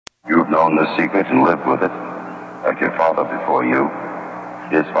known the secret and lived with it, like your father before you,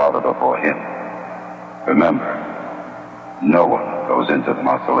 his father before him. Remember, no one goes into the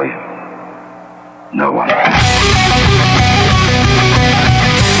mausoleum. No one.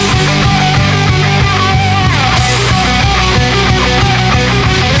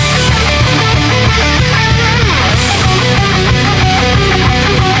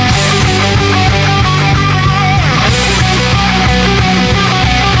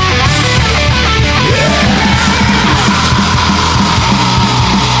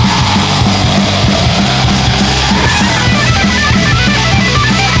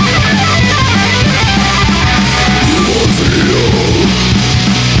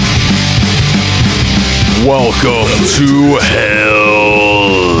 Welcome to Hellcast.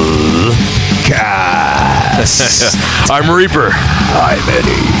 I'm Reaper. I'm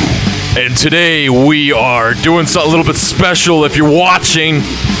Eddie. And today we are doing something a little bit special. If you're watching,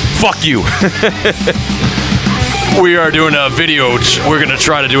 fuck you. We are doing a video. We're going to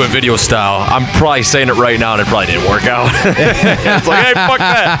try to do a video style. I'm probably saying it right now and it probably didn't work out. It's like, hey, fuck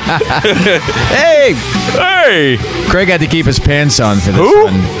that. Hey! Craig had to keep his pants on for this Who?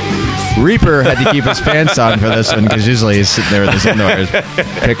 one. Reaper had to keep his pants on for this one because usually he's sitting there with his underwear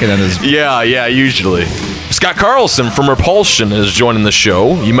picking at his... Yeah, usually. Scott Carlson from Repulsion is joining the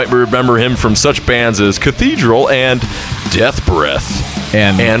show. You might remember him from such bands as Cathedral and Death Breath.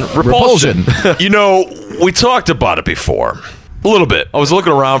 And Repulsion. You know, we talked about it before. A little bit. I was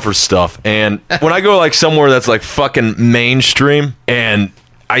looking around for stuff, and when I go like somewhere that's like fucking mainstream, and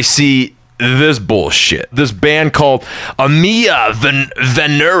I see this bullshit. This band called Amia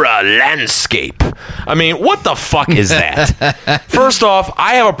Venera Landscape. I mean, what the fuck is that? First off,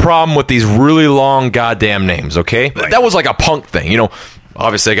 I have a problem with these really long goddamn names, okay? Right. That was like a punk thing, you know.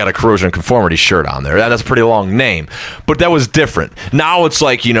 Obviously, I got a Corrosion of Conformity shirt on there. That's a pretty long name. But that was different. Now it's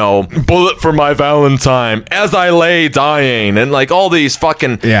like, you know, Bullet for My Valentine, As I Lay Dying, and like all these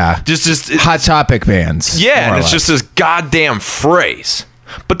fucking... Yeah. Just Hot Topic bands. Yeah, and it's just this goddamn phrase.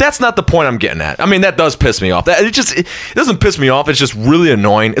 But that's not the point I'm getting at. I mean, that does piss me off. It doesn't piss me off. It's just really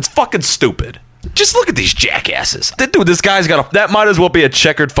annoying. It's fucking stupid. Just look at these jackasses. Dude, this guy's got a... That might as well be a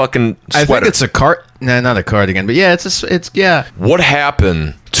checkered fucking sweater. I think it's a not a cardigan, but yeah, it's yeah. What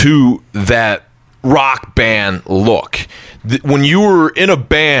happened to that rock band look? When you were in a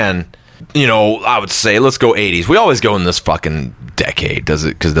band, you know, I would say, let's go 80s. We always go in this fucking decade, does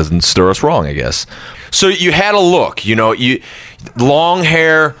it? Because it doesn't stir us wrong, I guess. So you had a look, you know, long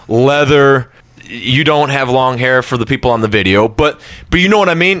hair, leather. You don't have long hair for the people on the video, but you know what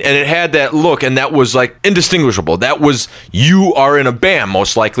I mean? And it had that look, and that was like indistinguishable. That was, you are in a band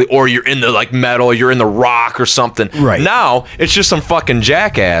most likely, or you're in the like metal, you're in the rock or something. Right. Now, it's just some fucking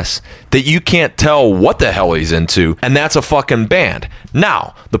jackass that you can't tell what the hell he's into, and that's a fucking band.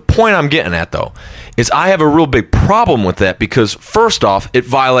 Now, the point I'm getting at though, is I have a real big problem with that because first off, it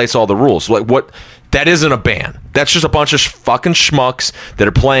violates all the rules. Like what... That isn't a band. That's just a bunch of fucking schmucks that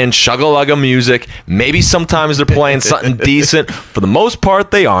are playing shugga-lugga music. Maybe sometimes they're playing something decent. For the most part,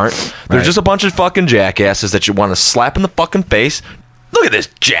 they aren't. They're Right. just a bunch of fucking jackasses that you want to slap in the fucking face. Look at this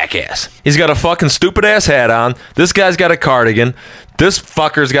jackass. He's got a fucking stupid-ass hat on. This guy's got a cardigan. This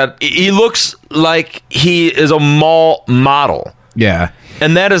fucker's got... He looks like he is a mall model. Yeah.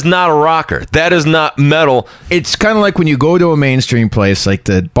 And that is not a rocker. That is not metal. It's kind of like when you go to a mainstream place like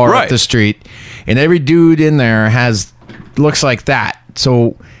the bar Right. up the street, and every dude in there looks like that.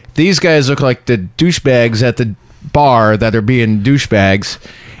 So these guys look like the douchebags at the bar that are being douchebags.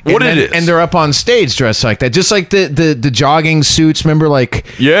 What it is. And they're up on stage dressed like that. Just like the jogging suits, remember, like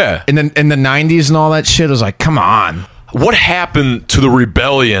Yeah. in the 90s and all that shit. I was like, come on. What happened to the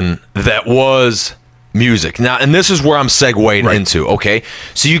rebellion that was music? Now, and this is where I'm segueing into, okay?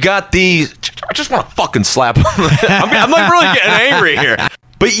 So you got these... I just want to fucking slap them. I'm like really getting angry here.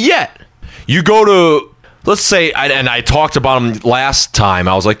 But yet, you go to... Let's say, and I talked about them last time.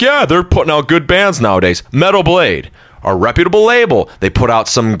 I was like, yeah, they're putting out good bands nowadays. Metal Blade, a reputable label. They put out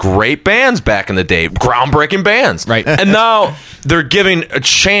some great bands back in the day. Groundbreaking bands. Right. And now they're giving a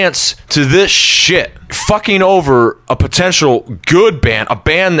chance to this shit. Fucking over a potential good band. A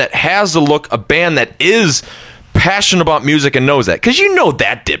band that has the look. A band that is passionate about music and knows that. Because you know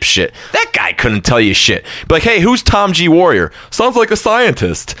that dipshit. That guy couldn't tell you shit. Be like, hey, who's Tom G. Warrior? Sounds like a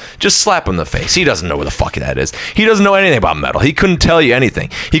scientist. Just slap him in the face. He doesn't know who the fuck that is. He doesn't know anything about metal. He couldn't tell you anything.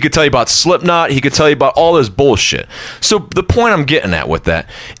 He could tell you about Slipknot. He could tell you about all this bullshit. So the point I'm getting at with that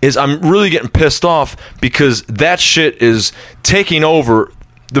is I'm really getting pissed off because that shit is taking over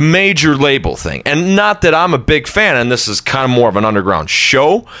the major label thing. And not that I'm a big fan, and this is kind of more of an underground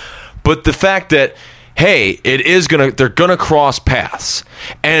show, but the fact that hey, they're gonna cross paths,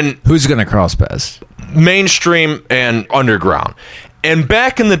 and Who's gonna cross paths? mainstream and underground. And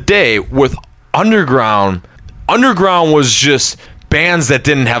back in the day with underground was just bands that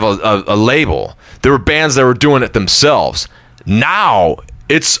didn't have a label. There were bands that were doing it themselves. Now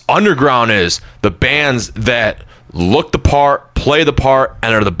it's underground is the bands that look the part, play the part,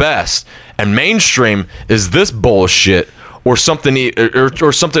 and are the best. And mainstream is this bullshit or something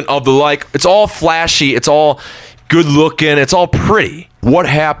or something of the like. It's all flashy, it's all good looking, it's all pretty. What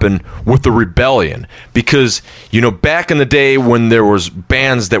happened with the rebellion? Because, back in the day when there was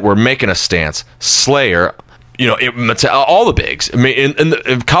bands that were making a stance, Slayer, all the bigs. I mean,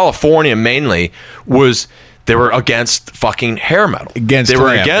 in California mainly they were against fucking hair metal.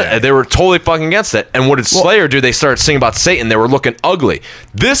 They were totally fucking against that. And what did Slayer do? They started singing about Satan. They were looking ugly.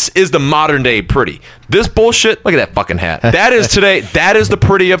 This is the modern day pretty. This bullshit. Look at that fucking hat. That is today. That is the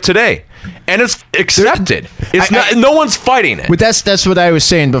pretty of today. And it's accepted. No one's fighting it. But that's what I was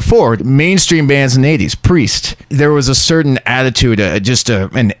saying before. Mainstream bands in the 80s, Priest, there was a certain attitude,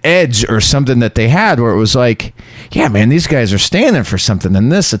 an edge or something that they had where it was like, yeah, man, these guys are standing for something.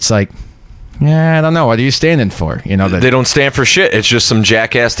 And this, it's like, yeah, I don't know. What are you standing for? They don't stand for shit. It's just some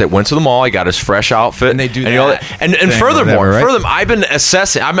jackass that went to the mall. He got his fresh outfit, and they do and furthermore, I've been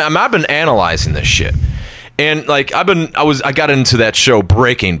assessing. I've been analyzing this shit, and like I got into that show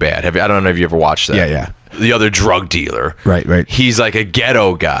Breaking Bad. I don't know if you ever watched that. Yeah. The other drug dealer. Right. He's like a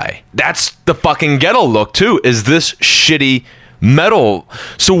ghetto guy. That's the fucking ghetto look too. Is this shitty metal?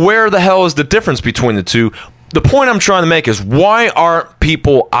 So where the hell is the difference between the two? The point I'm trying to make is, why aren't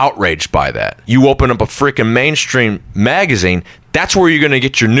people outraged by that? You open up a freaking mainstream magazine, that's where you're going to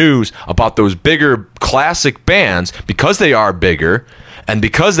get your news about those bigger classic bands, because they are bigger and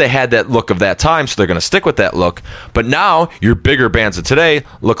because they had that look of that time, so they're going to stick with that look. But now your bigger bands of today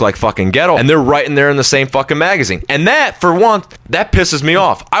look like fucking ghetto, and they're right in there in the same fucking magazine. And that, for one, that pisses me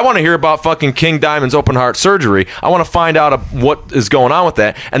off. I want to hear about fucking King Diamond's open heart surgery. I want to find out what is going on with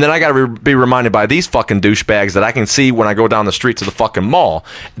that. And then I got to be reminded by these fucking douchebags that I can see when I go down the street to the fucking mall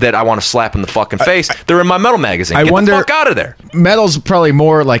that I want to slap in the fucking face. They're in my metal magazine. Get the fuck out of there. Metal's probably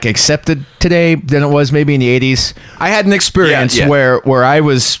more like accepted today than it was maybe in the 80s. I had an experience where I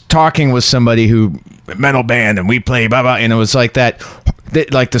was talking with somebody who metal band and we play blah blah, and it was like that,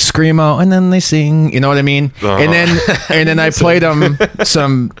 like the screamo, and then they sing, you know what I mean? And then I played them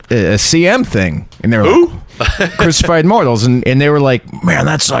some CM thing, and they were like, Crucified Mortals, and they were like, man,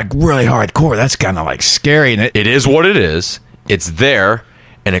 that's like really hardcore. That's kind of like scary. And it is what it is. It's there,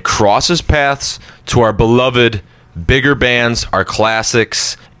 and it crosses paths to our beloved bigger bands, our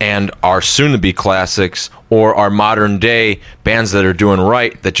classics, and our soon-to-be classics, or our modern-day bands that are doing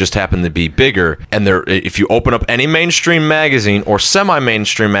right that just happen to be bigger. And if you open up any mainstream magazine or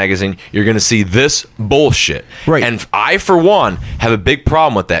semi-mainstream magazine, you're going to see this bullshit. Right. And I, for one, have a big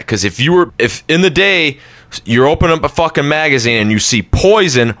problem with that, because if in the day you're opening up a fucking magazine and you see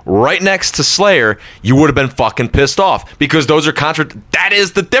Poison right next to Slayer, you would have been fucking pissed off, because those are that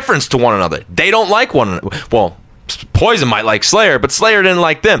is the difference to one another. They don't like one another. Well, Poison might like Slayer, but Slayer didn't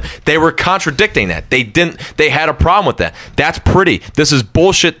like them. They were contradicting that. They had a problem with that. That's pretty. This is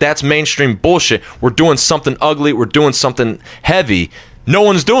bullshit. That's mainstream bullshit. We're doing something ugly. We're doing something heavy. No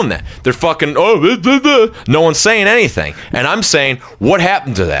one's doing that. They're fucking, no one's saying anything. And I'm saying, what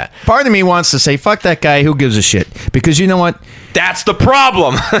happened to that? Part of me wants to say, fuck that guy, who gives a shit? Because you know what? That's the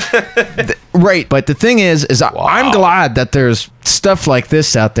problem. Right. But the thing is I'm glad that there's stuff like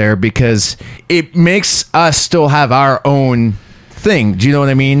this out there, because it makes us still have our own thing. Do you know what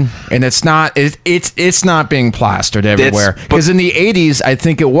I mean? And it's not being plastered everywhere, because in the 80s I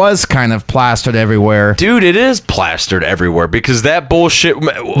think it was kind of plastered everywhere. Dude, it is plastered everywhere, because that bullshit.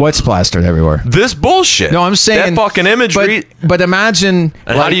 What's plastered everywhere? This bullshit. No, I'm saying that fucking imagery. But imagine,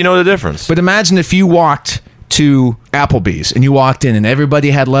 how do you know the difference? But imagine if you walked to Applebee's and you walked in and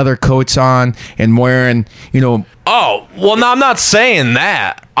everybody had leather coats on and wearing, Oh, well, no, I'm not saying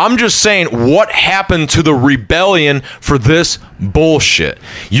that. I'm just saying, what happened to the rebellion for this bullshit?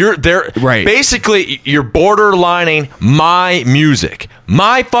 You're there. Right. Basically, you're borderlining my music.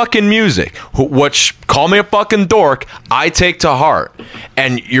 My fucking music. Which, call me a fucking dork, I take to heart.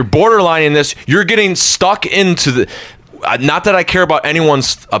 And you're borderlining this. You're getting stuck into the... Not that I care about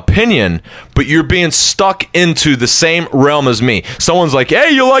anyone's opinion, but you're being stuck into the same realm as me. Someone's like, hey,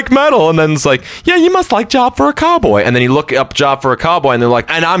 you like metal? And then it's like, yeah, you must like Job for a Cowboy. And then you look up Job for a Cowboy, and they're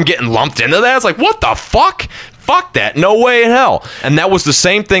like, and I'm getting lumped into that? It's like, what the fuck? Fuck that. No way in hell. And that was the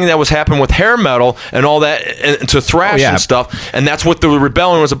same thing that was happening with hair metal and all that, and to thrash and stuff. And that's what the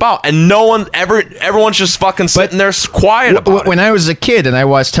rebellion was about. And everyone's just fucking sitting there quiet about it. When I was a kid and I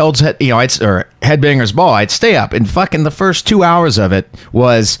watched Hell's Head, Headbangers Ball, I'd stay up, and fucking the first 2 hours of it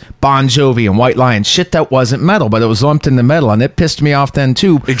was Bon Jovi and White Lion, shit that wasn't metal, but it was lumped into metal, and it pissed me off then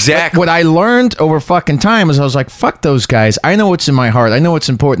too. Exactly. But what I learned over fucking time is I was like, fuck those guys. I know what's in my heart. I know what's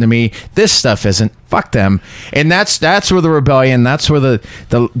important to me. This stuff isn't. Fuck them. And that's where the rebellion, that's where the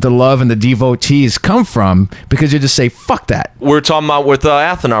love and the devotees come from, because you just say, fuck that. We were talking about with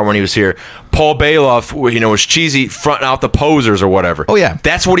Athenar when he was here. Paul Bailoff, was cheesy, fronting out the posers or whatever. Oh, yeah.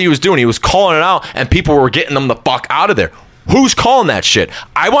 That's what he was doing. He was calling it out, and people were getting them the fuck out of there. Who's calling that shit?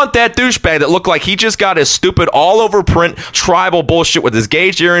 I want that douchebag that looked like he just got his stupid all-over print tribal bullshit with his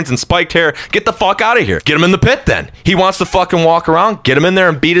gauged earrings and spiked hair. Get the fuck out of here. Get him in the pit then. He wants to fucking walk around. Get him in there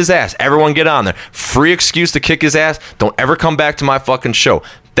and beat his ass. Everyone get on there. Free excuse to kick his ass. Don't ever come back to my fucking show.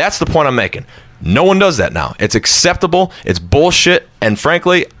 That's the point I'm making. No one does that now. It's acceptable. It's bullshit. And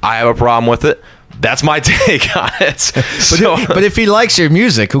frankly, I have a problem with it. That's my take on it. But if he likes your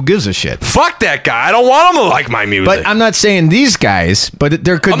music, who gives a shit? Fuck that guy. I don't want him to like my music. But I'm not saying these guys, but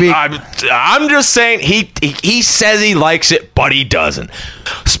there could be. I'm just saying he says he likes it, but he doesn't.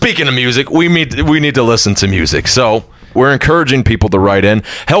 Speaking of music, we need to listen to music. So we're encouraging people to write in.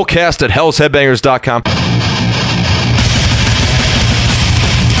 Hellcast at hellsheadbangers.com.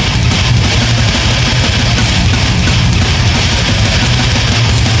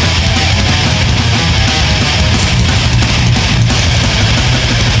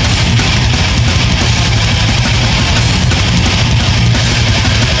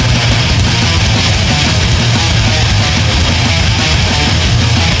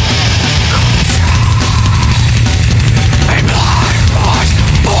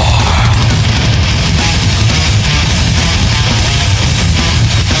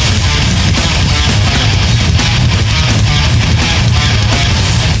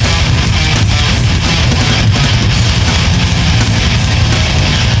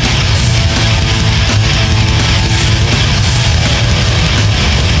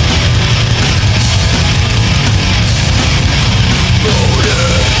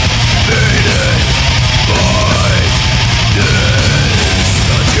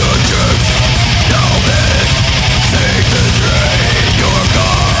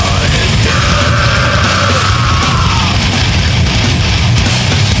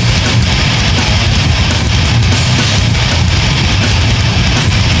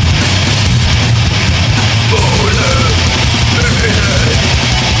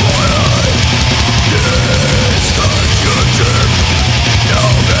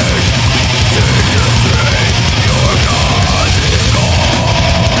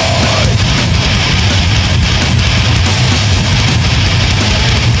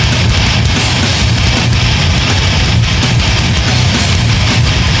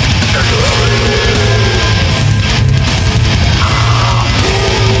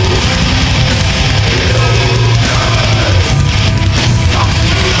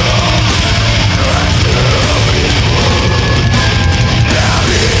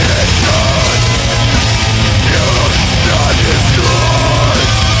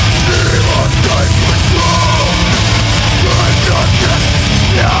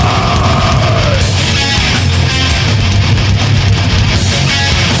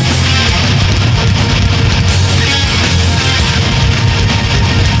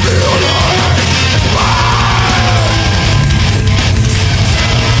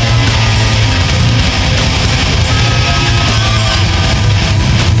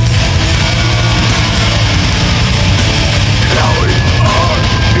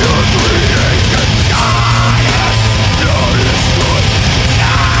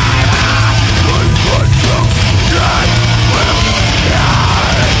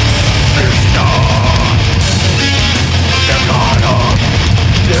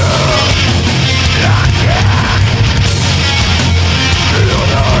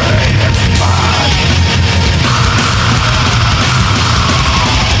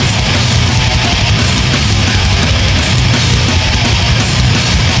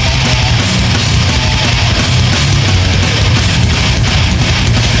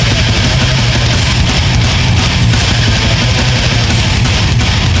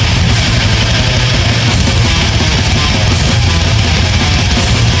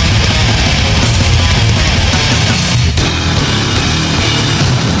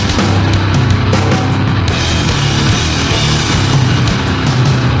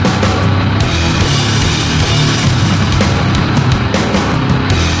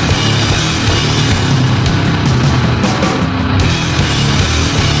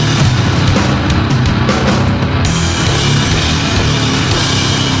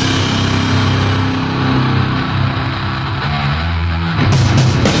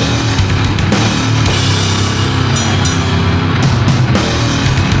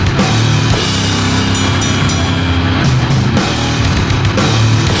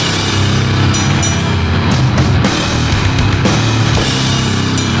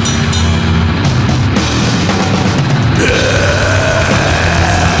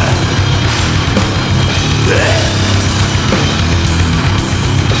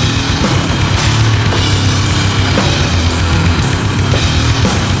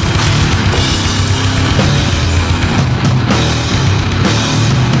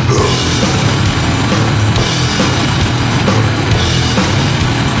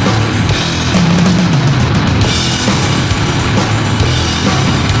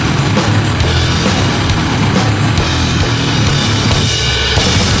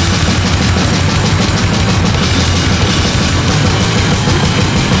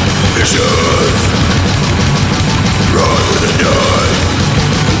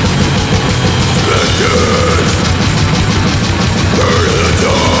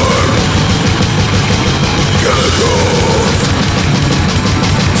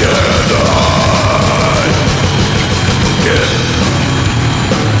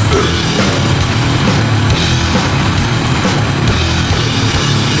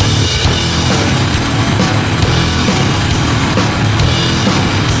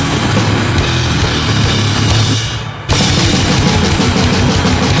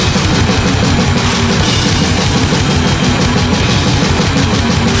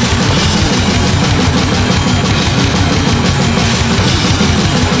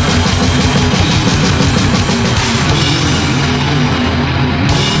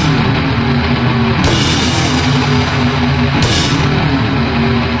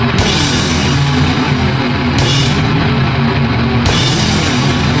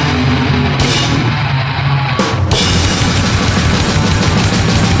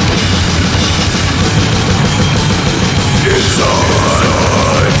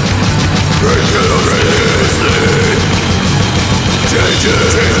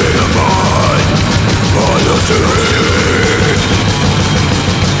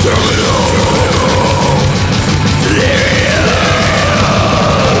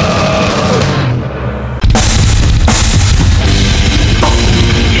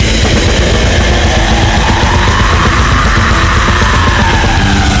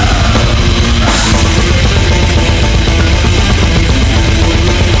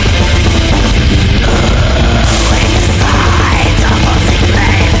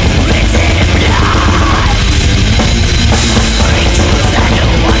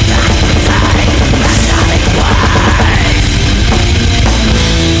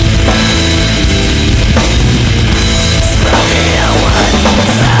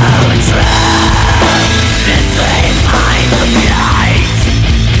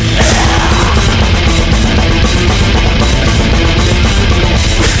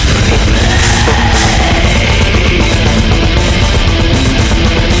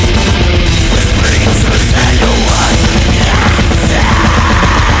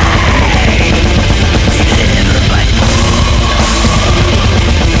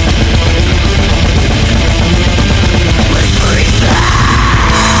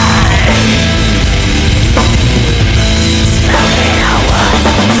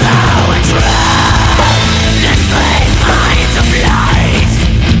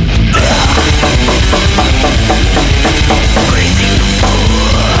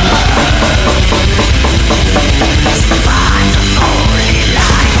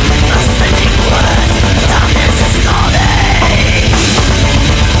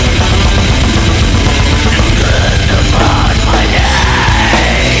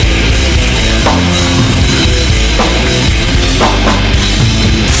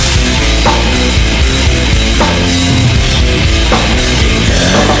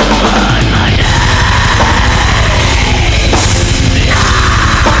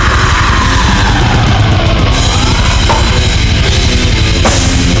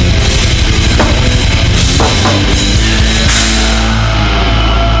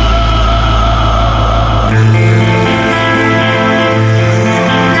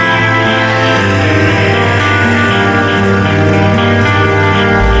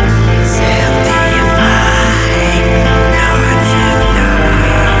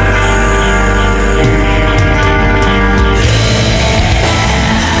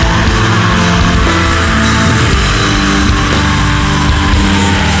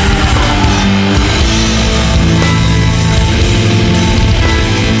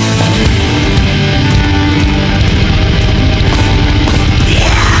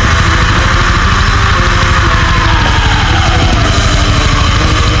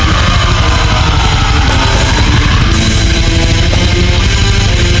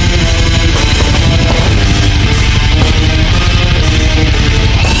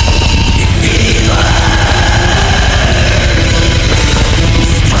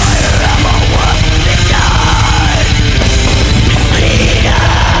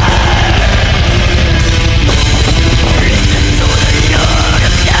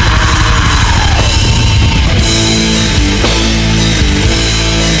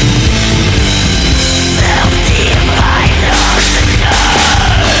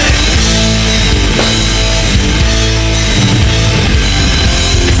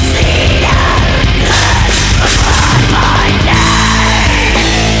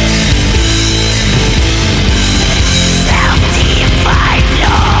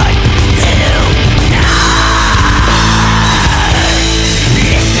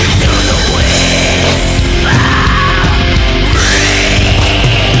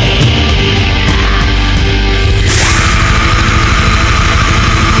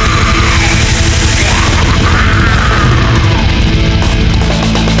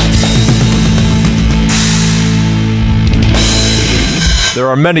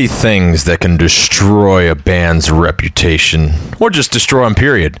 are many things that can destroy a band's reputation, or just destroy them,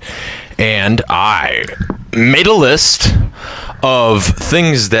 period. And I made a list of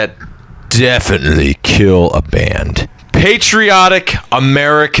things that definitely kill a band. Patriotic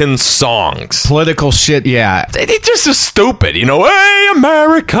American songs. Political shit, yeah. They just are stupid, you know. Hey,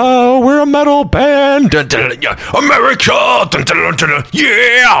 America, we're a metal band. Dun, dun, dun, yeah. America, dun, dun, dun, dun,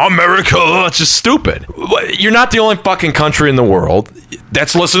 yeah, America. It's just stupid. You're not the only fucking country in the world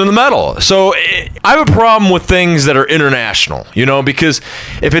that's listening to metal. So I have a problem with things that are international, you know, because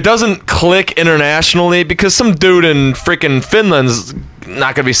if it doesn't click internationally, because some dude in freaking Finland's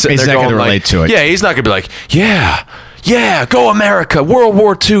not going to be sitting there going relate to it. Yeah, he's not going to be like, yeah, go America, World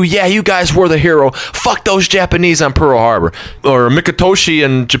War II, yeah, you guys were the hero. Fuck those Japanese on Pearl Harbor. Or Mikitoshi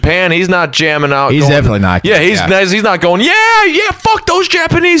in Japan, he's not jamming out. He's definitely not. Yeah, he's not going, yeah, fuck those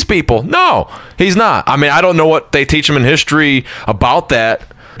Japanese people. No, he's not. I mean, I don't know what they teach him in history about that.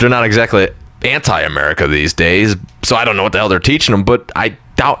 They're not exactly anti-America these days, so I don't know what the hell they're teaching him, but I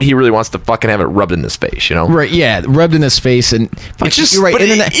doubt he really wants to fucking have it rubbed in his face, you know? Right, yeah, rubbed in his face, and it's just, you're right.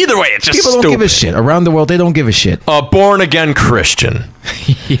 Either way, it's just people stupid. Don't give a shit. Around the world, they don't give a shit. A born-again Christian.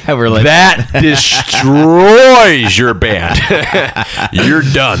 Yeah, we're like... That destroys your band. You're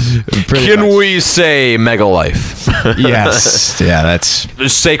done. Can we say Megalife? Yes. Yeah, that's...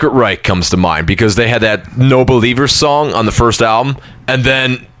 Sacred Reich comes to mind, because they had that No Believer song on the first album, and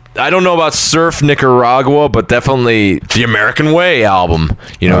then... I don't know about Surf Nicaragua, but definitely the American Way album.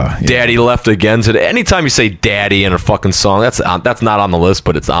 You know, yeah. Daddy Left Again today. Anytime you say daddy in a fucking song, that's not on the list,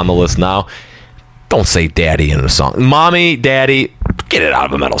 but it's on the list now. Don't say daddy in a song. Mommy, daddy, get it out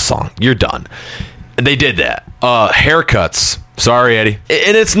of a metal song. You're done. And they did that. Haircuts. Sorry, Eddie.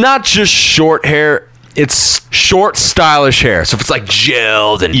 And it's not just short hair. It's short, stylish hair. So if it's like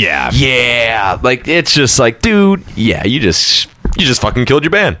gelled and yeah, like it's just like, dude, yeah, you just fucking killed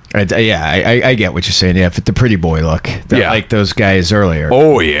your band. I get what you're saying. Yeah, the pretty boy look, like those guys earlier.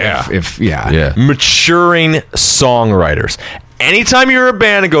 Oh yeah, yeah. Maturing songwriters. Anytime you're a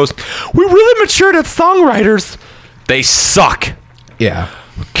band and goes, we really matured as songwriters, they suck. Yeah.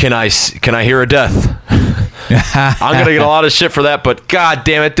 Can I hear a death? I'm gonna get a lot of shit for that, but god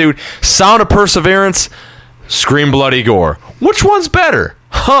damn it, dude. Sound of Perseverance, Scream Bloody Gore. Which one's better?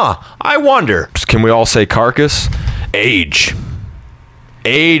 I wonder. Can we all say Carcass? Age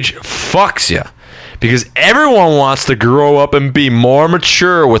fucks you, because everyone wants to grow up and be more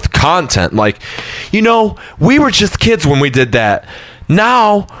mature with content. Like, you know, we were just kids when we did that.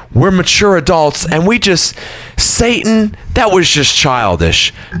 Now we're mature adults, and we just, Satan, that was just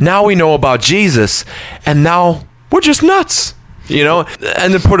childish. Now we know about Jesus, and now we're just nuts. You know,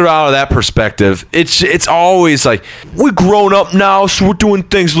 and to put it out of that perspective, it's always like, we're grown up now, so we're doing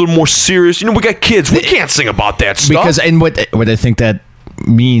things a little more serious. You know, we got kids. We can't sing about that stuff. Because, and what I think that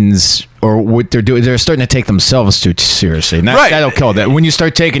means, or what they're doing, they're starting to take themselves too seriously. And that'll kill that. When you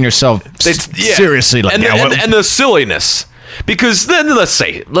start taking yourself seriously, like, and the silliness. Because then let's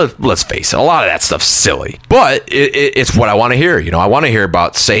face it, a lot of that stuff's silly, but it's what I want to hear. You know, I want to hear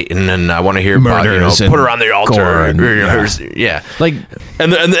about Satan, and I want to hear about, you know, put her on the altar, and like,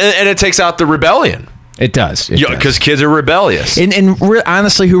 and it takes out the rebellion. It does, because kids are rebellious. And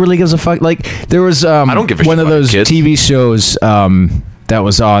honestly, who really gives a fuck? Like, there was I don't give a shit one of those kids. TV shows that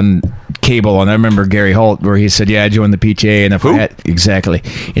was on cable, and I remember Gary Holt, where he said, I joined the PTA, and if I had, exactly,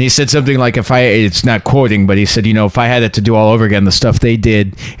 and he said something like, it's not quoting, but he said, you know, if I had it to do all over again, the stuff they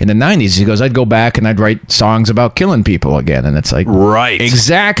did in the 90s, he goes, I'd go back and I'd write songs about killing people again. And it's like, right,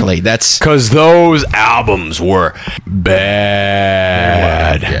 exactly, that's because those albums were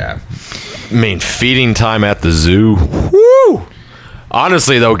bad. Yeah, I mean, Feeding Time at the Zoo. Woo!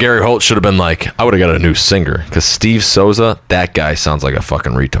 Honestly, though, Gary Holt should have been like, I would have got a new singer, because Steve Souza, that guy sounds like a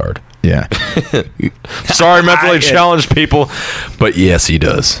fucking retard. Yeah. Sorry, mentally challenged people, but yes, he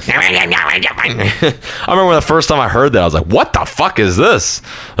does. I remember when the first time I heard that, I was like, what the fuck is this?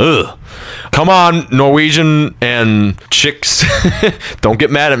 Ugh. Come on, Norwegian and chicks. Don't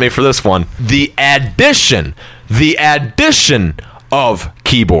get mad at me for this one. The addition of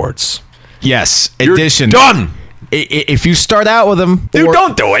keyboards. Yes, addition. You're done. If you start out with them, dude,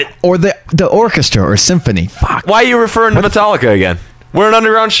 don't do it. Or the orchestra or symphony. Fuck. Why are you referring to Metallica again? We're an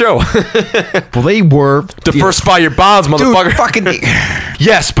underground show. Well, they were. Diversify your bonds, motherfucker. Dude, fucking.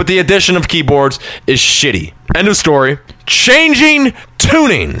 Yes, but the addition of keyboards is shitty. End of story. Changing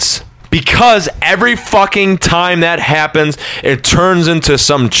tunings. Because every fucking time that happens, it turns into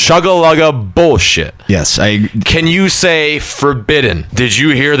some chugga-lugga bullshit. Yes, Can you say Forbidden? Did you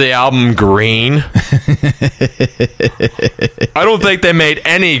hear the album Green? I don't think they made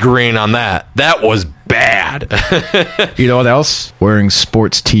any green on that. That was bad. You know what else? Wearing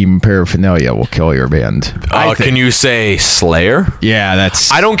sports team paraphernalia will kill your band. Can you say Slayer? Yeah,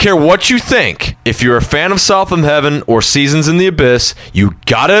 that's... I don't care what you think. If you're a fan of South of Heaven or Seasons in the Abyss, you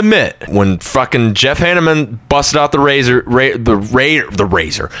gotta admit, when fucking Jeff Hanneman busted out the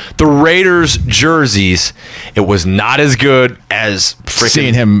Raiders jerseys, it was not as good as freaking...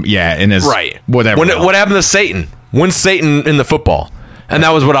 Seeing him, in his... Right. Whatever. What happened to Satan? When's Satan in the football? And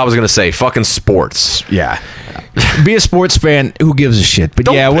that was what I was going to say. Fucking sports. Yeah. Be a sports fan. Who gives a shit? But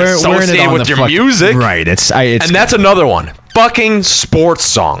wearing it on with your music. Right. And that's another one. Fucking sports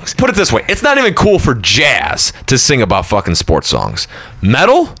songs. Put it this way. It's not even cool for jazz to sing about fucking sports songs.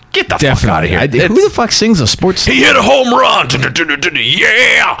 Metal? Get the fuck out of here. Who the fuck sings a sports song? He hit a home run.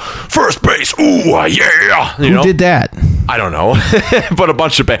 Yeah. First base. Ooh, yeah. Who did that? I don't know. But a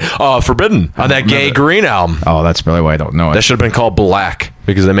bunch of Forbidden on that Gay Green album. Oh, that's probably why I don't know it. That should have been called Black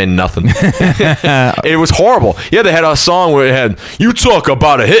because they made nothing. It was horrible. Yeah, they had a song where it had, you talk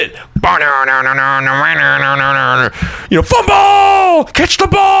about a hit. Fumble! Catch the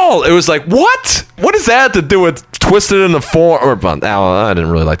ball! It was like, what? What does that have to do with Twisted in the Form? I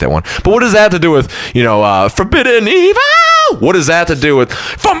didn't really like that one. But what does that have to do with, Forbidden Evil? What does that have to do with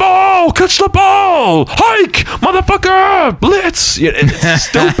fumble? Catch the ball! Hike! Motherfucker! Blitz! It's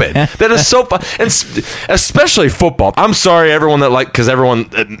stupid. That is so fun. And especially football. I'm sorry, everyone because everyone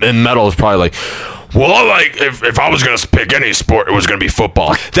in metal is probably like, well, if I was going to pick any sport, it was going to be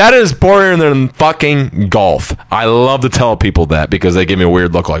football. That is boring than fucking golf. I love to tell people that because they give me a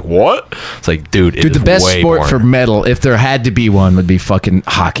weird look like, what? It's like, dude, the best sport for metal, if there had to be one, would be fucking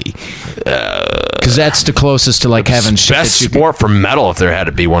hockey. Because that's the closest to having shit. Best sport for metal, if there had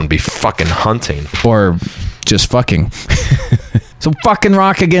to be one, would be fucking hunting. Or just fucking. So fucking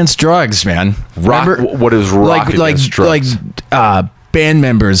Rock Against Drugs, man. What is Rock Against Drugs? Band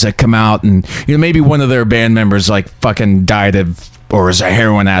members that come out and maybe one of their band members fucking died of or is a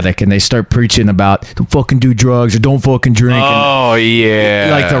heroin addict and they start preaching about don't fucking do drugs or don't fucking drink. Oh,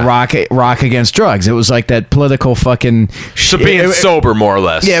 yeah. The Rock Against Drugs. It was like that political fucking so being sober, more or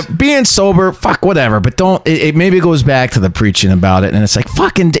less. Yeah, being sober, fuck whatever. But don't, it maybe goes back to the preaching about it and it's like,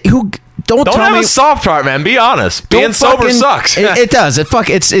 fucking, who... Don't tell have me, a soft heart, man. Be honest. Being sober sucks. It does.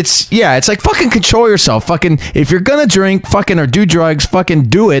 It's like fucking control yourself. Fucking if you're gonna drink, fucking or do drugs, fucking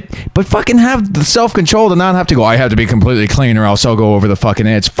do it. But fucking have the self control to not have to go. I have to be completely clean or else I'll go over the fucking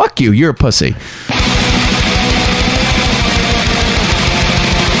edge. Fuck you. You're a pussy.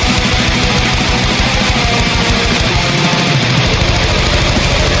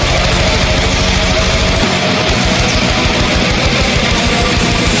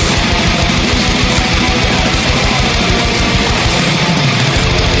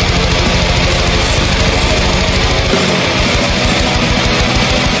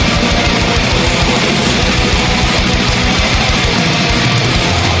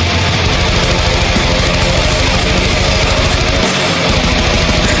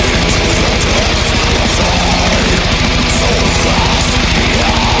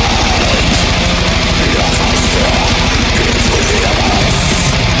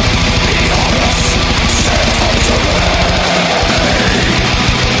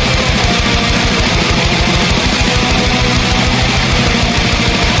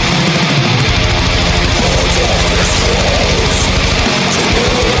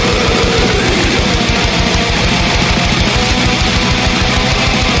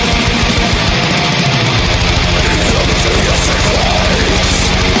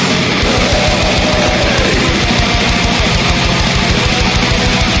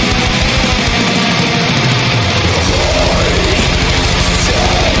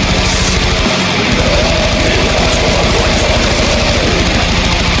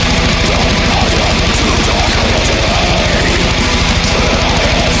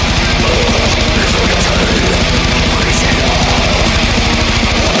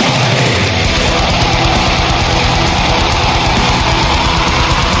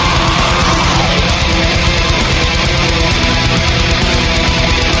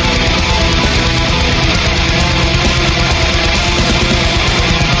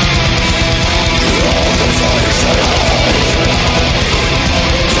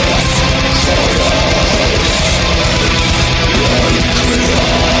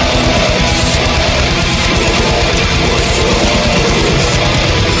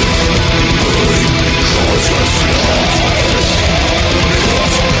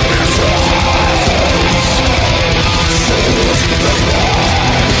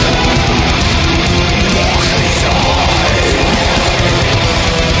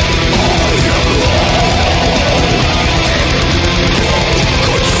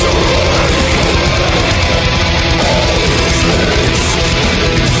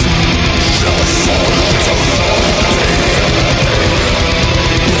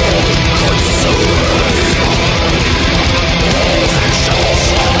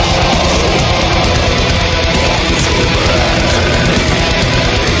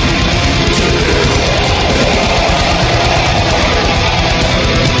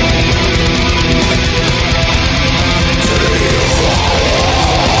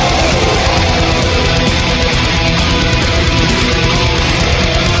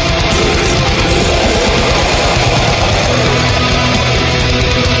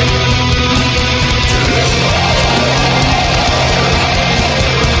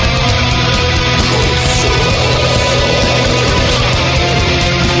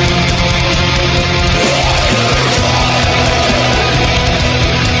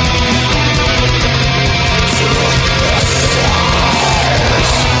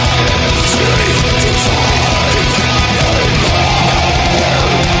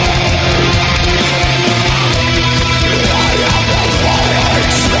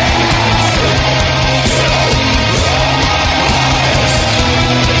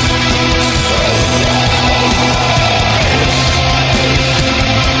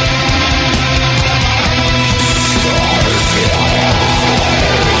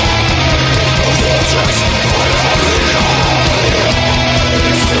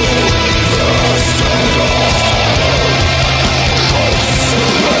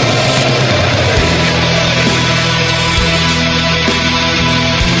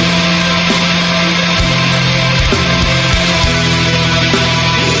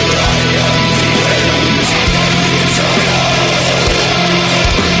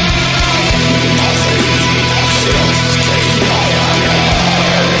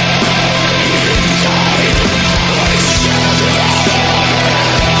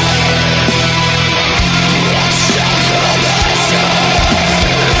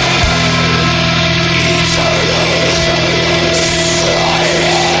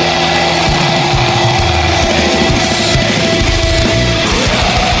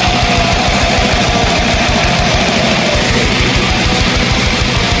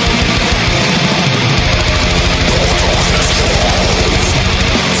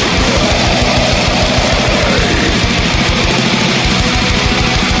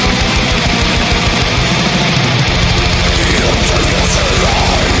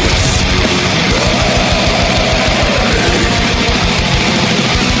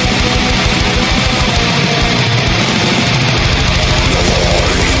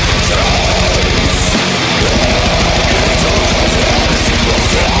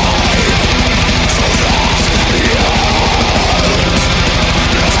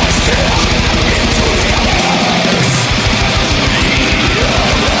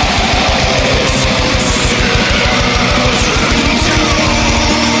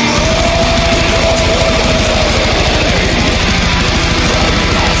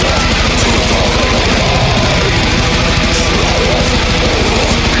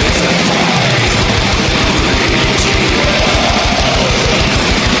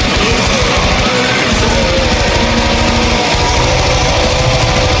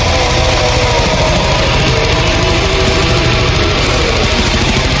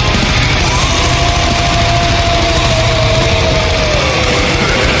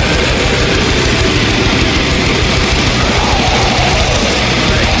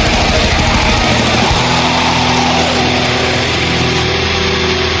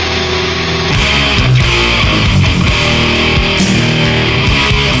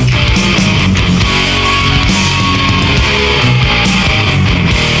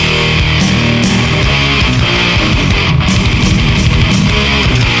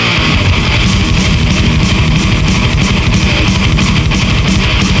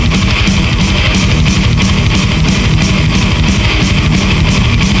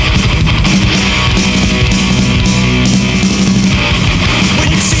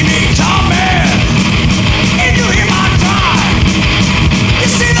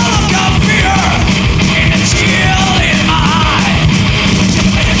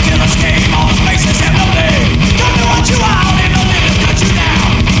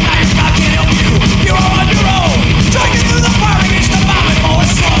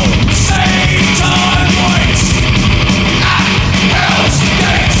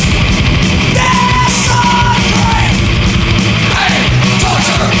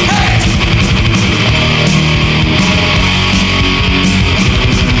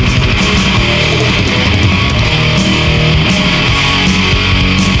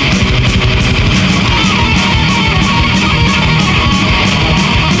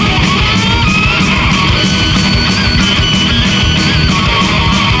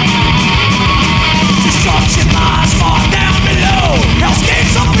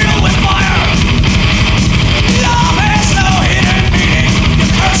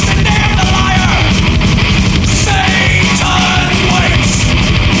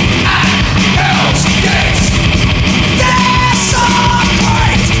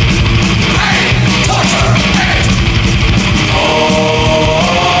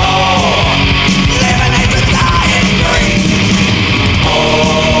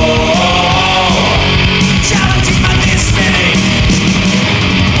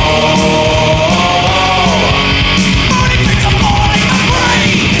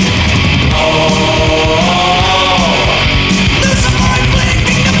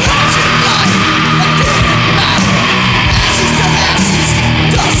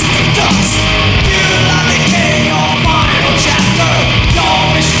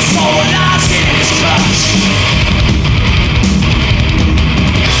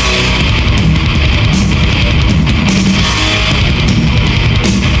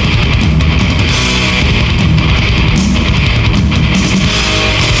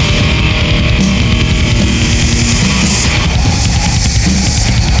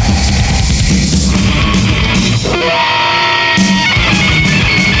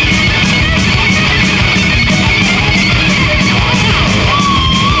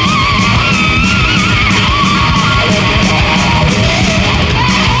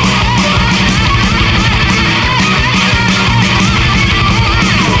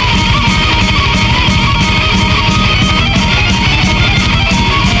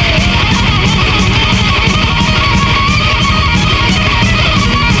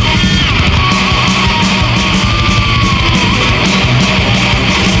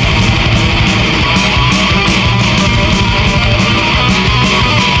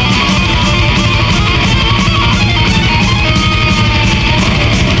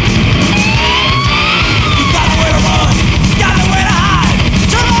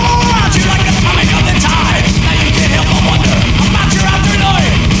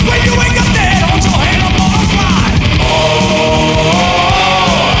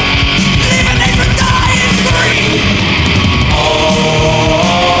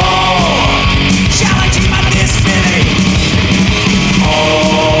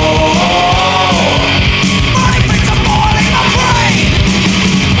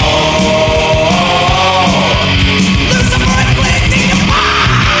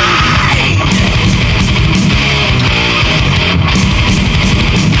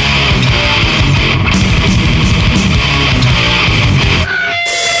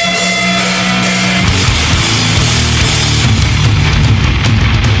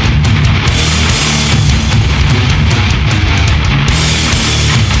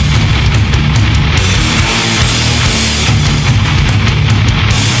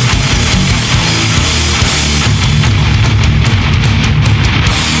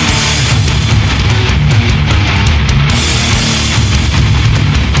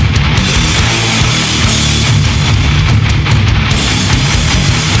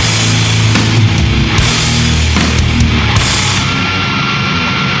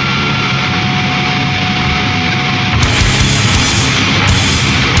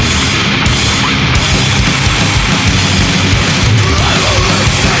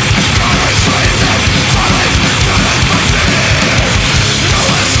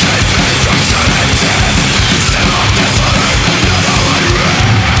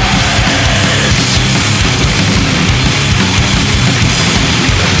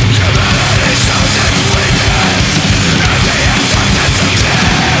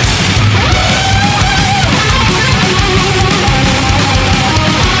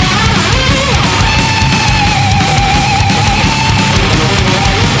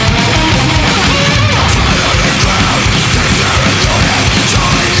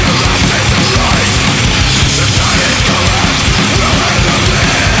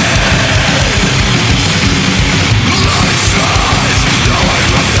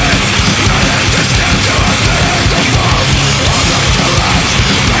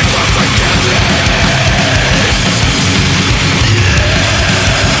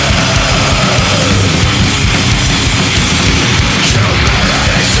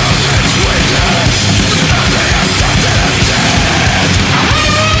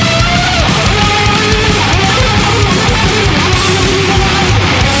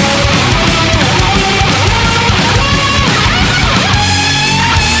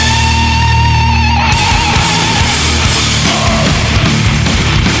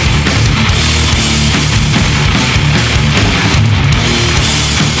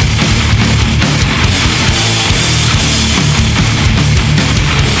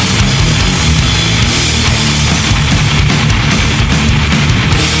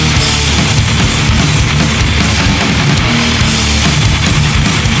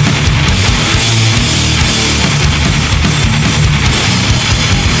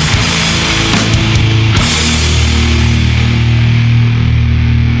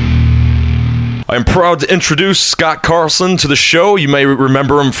 I'm proud to introduce Scott Carlson to the show. You may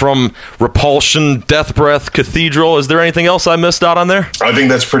remember him from Repulsion, Death Breath, Cathedral. Is there anything else I missed out on there? I think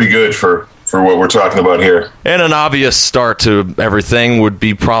that's pretty good for what we're talking about here. And an obvious start to everything would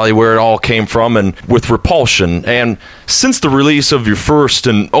be probably where it all came from, and with Repulsion. And since the release of your first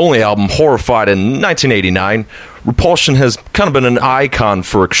and only album, Horrified, in 1989, Repulsion has kind of been an icon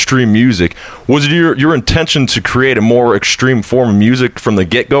for extreme music. Was it your intention to create a more extreme form of music from the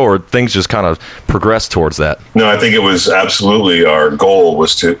get-go, or things just kind of progressed towards that? No, I think it was absolutely our goal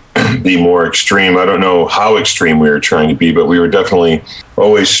was to be more extreme. I don't know how extreme we were trying to be, but we were definitely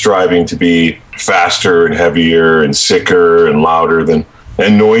always striving to be faster and heavier and sicker and louder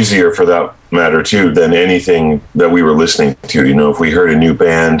and noisier, for that matter, too, than anything that we were listening to. You know, if we heard a new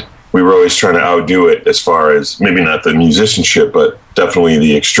band, we were always trying to outdo it, as far as maybe not the musicianship, but definitely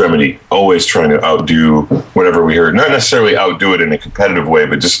the extremity. Always trying to outdo whatever we heard. Not necessarily outdo it in a competitive way,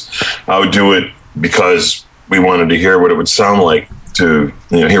 but just outdo it because we wanted to hear what it would sound like to,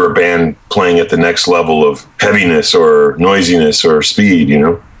 you know, hear a band playing at the next level of heaviness or noisiness or speed, you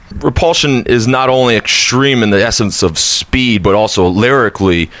know? Repulsion is not only extreme in the essence of speed, but also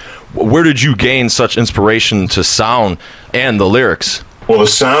lyrically. Where did you gain such inspiration to sound and the lyrics? Well, the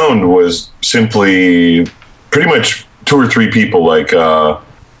sound was simply pretty much two or three people like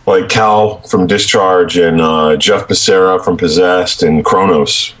Cal from Discharge and Jeff Becerra from Possessed and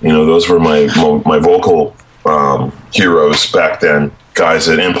Kronos. You know, those were my vocal heroes back then. Guys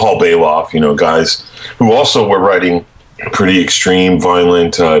and Paul Bailoff, you know, guys who also were writing pretty extreme,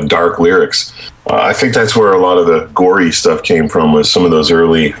 violent, dark lyrics. I think that's where a lot of the gory stuff came from, was some of those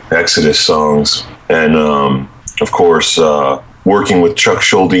early Exodus songs. And, of course, working with Chuck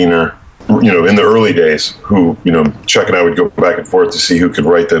Schuldiner, you know, in the early days, who, you know, Chuck and I would go back and forth to see who could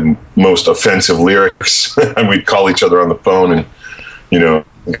write the most offensive lyrics. And we'd call each other on the phone and, you know,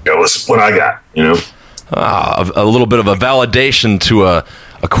 listen what I got, you know. A little bit of a validation to a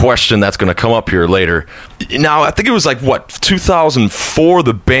question that's going to come up here later. Now, I think it was like, 2004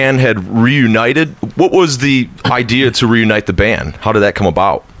 the band had reunited? What was the idea to reunite the band? How did that come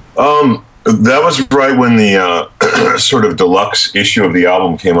about? That was right when the sort of deluxe issue of the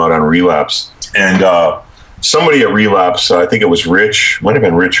album came out on Relapse. And somebody at Relapse, I think it was might have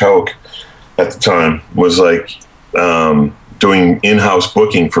been Rich Hoke at the time, was like doing in-house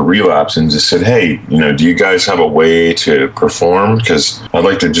booking for Relapse and just said, hey, you know, do you guys have a way to perform? Because I'd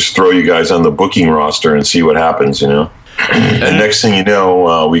like to just throw you guys on the booking roster and see what happens, you know? And next thing you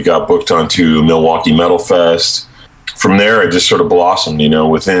know, we got booked onto Milwaukee Metal Fest. From there, it just sort of blossomed, you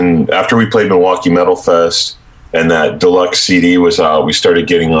know. After we played Milwaukee Metal Fest and that deluxe CD was out, we started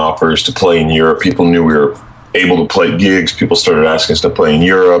getting offers to play in Europe. People knew we were able to play gigs. People started asking us to play in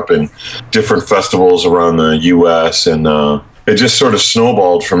Europe and different festivals around the U.S., and it just sort of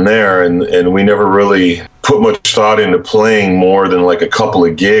snowballed from there, and we never really put much thought into playing more than like a couple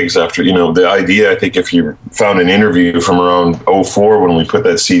of gigs after, you know, the idea, I think if you found an interview from around 2004 when we put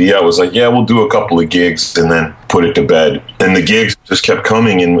that CD out, was like, yeah, we'll do a couple of gigs and then put it to bed. And the gigs just kept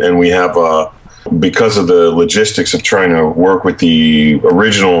coming, and we have, because of the logistics of trying to work with the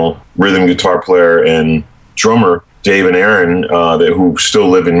original rhythm guitar player and drummer, Dave and Aaron, who still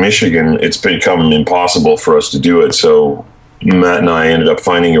live in Michigan, it's become impossible for us to do it. So Matt and I ended up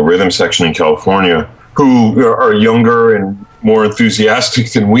finding a rhythm section in California who are younger and more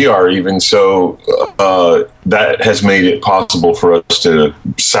enthusiastic than we are even. So that has made it possible for us to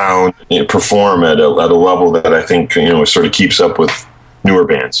sound and perform at a level that I think, you know, sort of keeps up with newer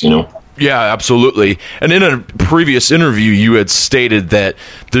bands, you know? Yeah, absolutely. And in a previous interview, you had stated that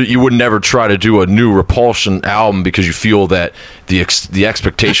you would never try to do a new Repulsion album because you feel that the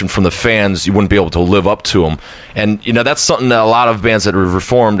expectation from the fans, you wouldn't be able to live up to them. And, you know, that's something that a lot of bands that have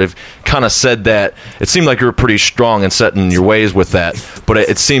reformed have kind of said, that it seemed like you were pretty strong and set in your ways with that. But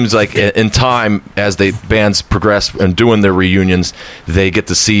it seems like in time, as bands progress and doing their reunions, they get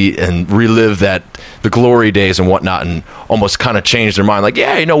to see and relive the glory days and whatnot, and almost kind of change their mind. Like,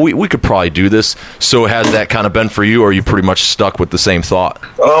 yeah, you know, we could probably do this. So has that kind of been for you, or are you pretty much stuck with the same thought?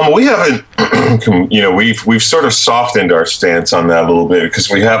 We haven't, you know, we've sort of softened our stance on that a little bit, because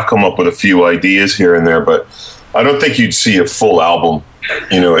we have come up with a few ideas here and there, but I don't think you'd see a full album.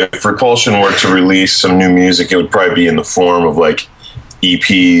 You know, if Repulsion were to release some new music, it would probably be in the form of like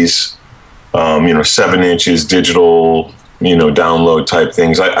EPs, you know, 7 inches, digital, you know, download type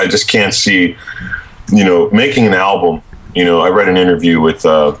things. I just can't see, you know, making an album. You know, I read an interview with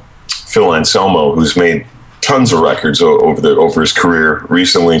Phil Anselmo, who's made tons of records over his career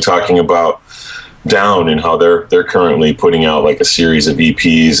recently, talking about Down and how they're currently putting out like a series of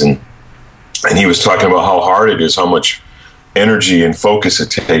EPs, and he was talking about how hard it is, how much energy and focus it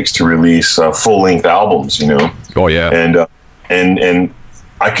takes to release full-length albums, you know. Oh yeah. And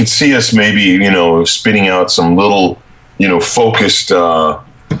I could see us maybe, you know, spitting out some little, you know, focused,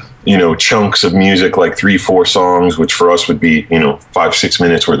 you know, chunks of music, like 3-4 songs, which for us would be, you know, 5-6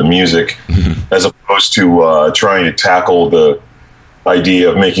 minutes worth of music, as opposed to trying to tackle the idea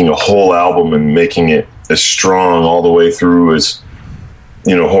of making a whole album and making it as strong all the way through as,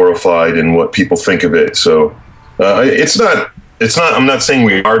 you know, Horrified and what people think of it. So it's not, I'm not saying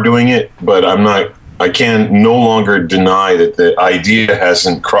we are doing it, but I can no longer deny that the idea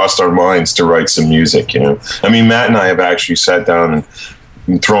hasn't crossed our minds to write some music, you know. I mean, Matt and I have actually sat down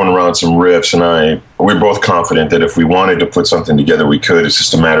and thrown around some riffs, and we're both confident that if we wanted to put something together, we could. It's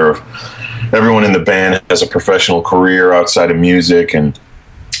just a matter of everyone in the band has a professional career outside of music, and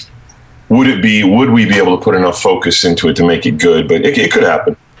would we be able to put enough focus into it to make it good? But it could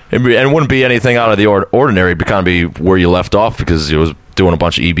happen. And it wouldn't be anything out of the ordinary. It'd kind of be where you left off, because it was doing a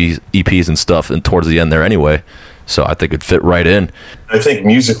bunch of EPs and stuff, and towards the end there anyway. So I think it'd fit right in. I think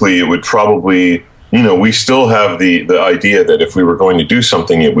musically it would probably, you know, we still have the idea that if we were going to do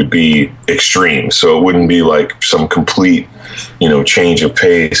something, it would be extreme. So it wouldn't be like some complete, you know, change of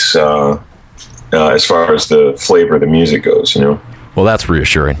pace as far as the flavor of the music goes, you know. Well, that's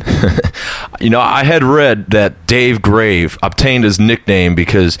reassuring. You know, I had read that Dave Grave obtained his nickname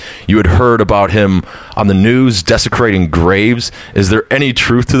because you had heard about him on the news desecrating graves. Is there any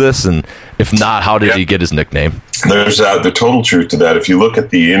truth to this? And if not, how did he get his nickname? There's the total truth to that. If you look at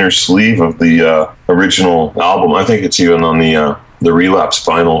the inner sleeve of the original album, I think it's even on the Relapse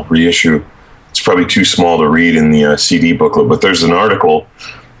vinyl reissue. It's probably too small to read in the CD booklet, but there's an article,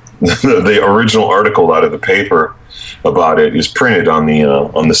 the original article out of the paper about it is printed on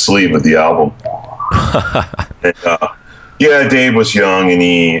the sleeve of the album. And, yeah, Dave was young, and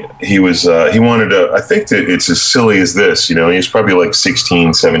he wanted to, I think that it's as silly as this, you know, he was probably like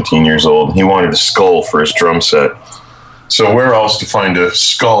 16, 17 years old. He wanted a skull for his drum set. So where else to find a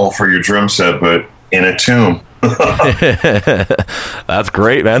skull for your drum set but in a tomb? That's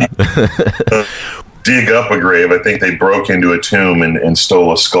great, man. Dig up a grave. I think they broke into a tomb and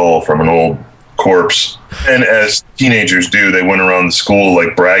stole a skull from an old corpse. And as teenagers do, they went around the school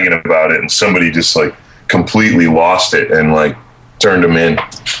like bragging about it, and somebody just like completely lost it and like turned him in.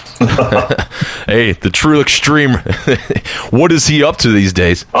 Hey, the true extreme. What is he up to these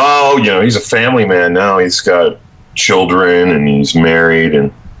days? Oh, you know, he's a family man now. He's got children and he's married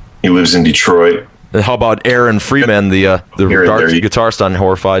and he lives in Detroit. And how about Aaron Freeman, the guitarist on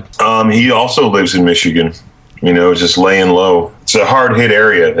Horrified? He also lives in Michigan. You know, just laying low. It's a hard hit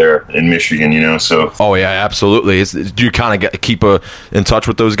area there in Michigan, you know. So. Oh yeah, absolutely. Do you kind of keep in touch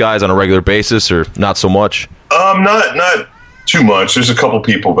with those guys on a regular basis, or not so much? Not too much. There's a couple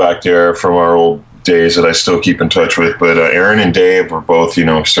people back there from our old days that I still keep in touch with. But Aaron and Dave were both, you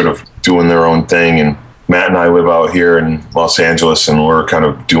know, sort of doing their own thing, and Matt and I live out here in Los Angeles, and we're kind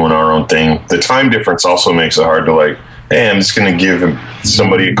of doing our own thing. The time difference also makes it hard to like, hey, I'm just going to give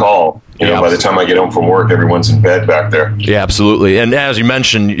somebody a call. You know, by the time I get home from work, everyone's in bed back there. Yeah, absolutely. And as you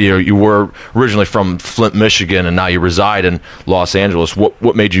mentioned, you know, you were originally from Flint, Michigan, and now you reside in Los Angeles.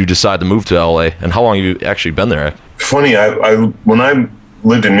 What made you decide to move to LA, and how long have you actually been there? Funny, when I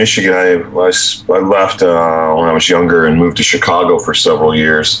lived in Michigan, I left when I was younger and moved to Chicago for several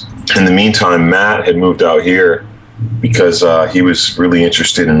years. In the meantime, Matt had moved out here because he was really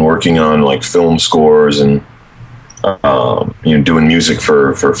interested in working on like film scores and you know, doing music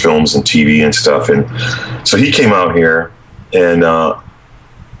for films and TV and stuff. And so he came out here, and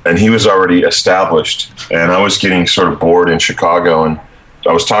he was already established, and I was getting sort of bored in Chicago, and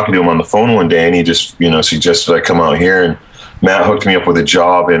I was talking to him on the phone one day, and he just, you know, suggested I come out here, and Matt hooked me up with a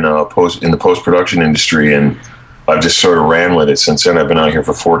job in the post-production industry, and I've just sort of ran with it since then. I've been out here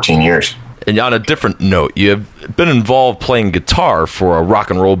for 14 years. And on a different note, you've been involved playing guitar for a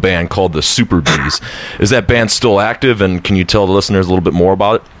rock and roll band called the Super Bees. Is that band still active, and can you tell the listeners a little bit more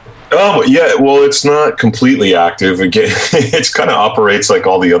about it? Oh, yeah. Well, it's not completely active. Again, it kind of operates like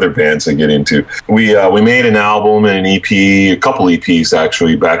all the other bands I get into. We made an album and an EP, a couple EPs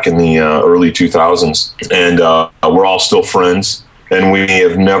actually, back in the early 2000s, and we're all still friends. And we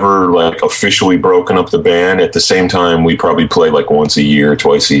have never like officially broken up the band. At the same time, we probably play like once a year,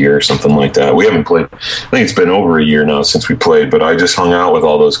 twice a year, something like that. We haven't played, I think it's been over a year now since we played, but I just hung out with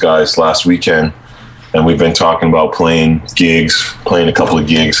all those guys last weekend, and we've been talking about playing a couple of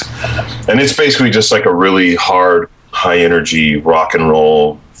gigs. And it's basically just like a really hard, high energy rock and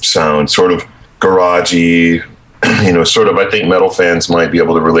roll sound, sort of garagey, you know, sort of, I think metal fans might be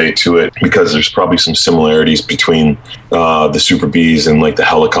able to relate to it because there's probably some similarities between the Super Bees and like the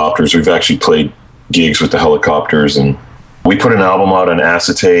Helicopters. We've actually played gigs with the Helicopters, and We put an album out on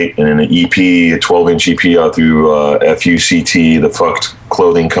acetate and an EP, a 12-inch EP out through FUCT, the Fucked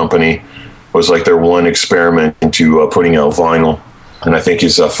Clothing Company. Was like their one experiment into putting out vinyl. And I think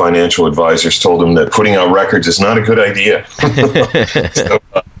his financial advisors told him that putting out records is not a good idea. So,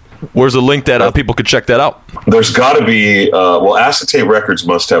 where's the link that people could check that out? There's got to be, Acetate Records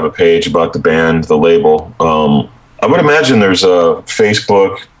must have a page about the band, the label. I would imagine there's a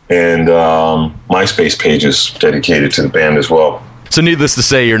Facebook and MySpace pages dedicated to the band as well. So needless to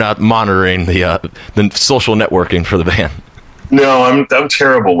say, you're not monitoring the social networking for the band. No, I'm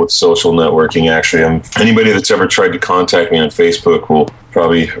terrible with social networking. Actually, anybody that's ever tried to contact me on Facebook will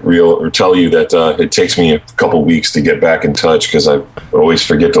probably tell you that it takes me a couple weeks to get back in touch because I always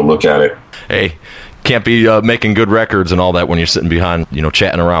forget to look at it. Hey, can't be making good records and all that when you're sitting behind,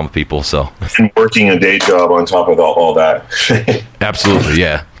 chatting around with people. So and working a day job on top of all that. Absolutely,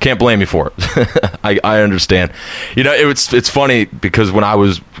 yeah. Can't blame you for it. I understand. It's funny because when I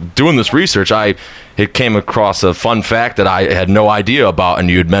was doing this research, it came across a fun fact that I had no idea about, and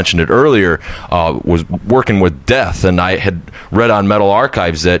you had mentioned it earlier, was working with Death, and I had read on Metal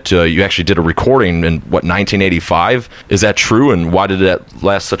Archives that you actually did a recording in, 1985? Is that true, and why did that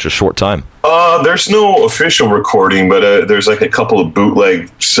last such a short time? There's no official recording, but there's like a couple of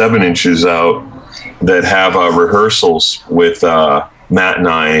bootleg 7-inches out that have rehearsals with Matt and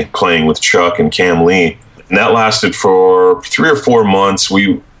I playing with Chuck and Cam Lee. And that lasted for 3 or 4 months.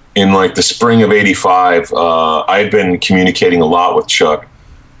 In like the spring of '85, I had been communicating a lot with Chuck,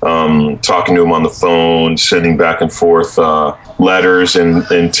 talking to him on the phone, sending back and forth letters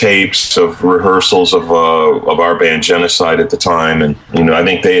and tapes of rehearsals of our band Genocide at the time. And, I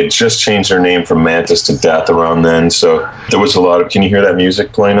think they had just changed their name from Mantis to Death around then. So there was a lot of, can you hear that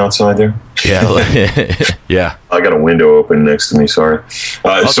music playing outside there? Yeah. Yeah. I got a window open next to me, sorry.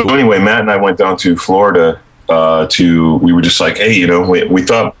 So anyway, Matt and I went down to Florida we were just like, hey, we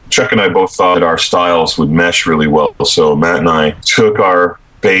thought, Chuck and I both thought that our styles would mesh really well. So Matt and I took our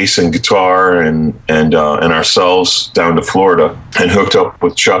bass and guitar and ourselves down to Florida and hooked up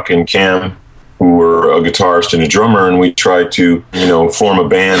with Chuck and Cam, who were a guitarist and a drummer, and we tried to, form a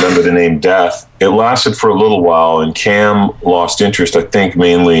band under the name Death. It lasted for a little while, and Cam lost interest, I think,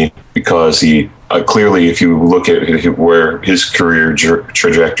 mainly because he clearly, if you look at where his career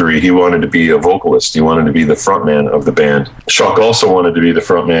trajectory, he wanted to be a vocalist. He wanted to be the frontman of the band. Chuck also wanted to be the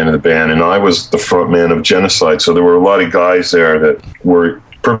frontman of the band, and I was the frontman of Genocide. So there were a lot of guys there that were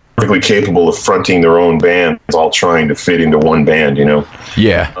perfectly capable of fronting their own bands, all trying to fit into one band,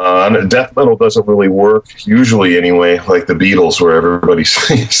 Yeah. Death metal doesn't really work, usually anyway, like the Beatles, where everybody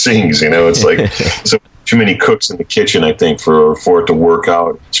sings, It's like so too many cooks in the kitchen, I think, for it to work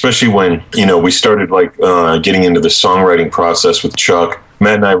out. Especially when, we started getting into the songwriting process with Chuck.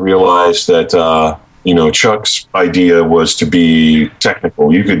 Matt and I realized that Chuck's idea was to be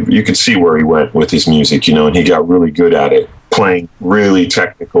technical. You could see where he went with his music, and he got really good at it, playing really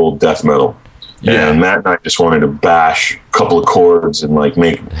technical death metal. Yeah. And Matt and I just wanted to bash a couple of chords and make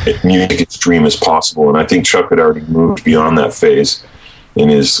music extreme as possible. And I think Chuck had already moved beyond that phase in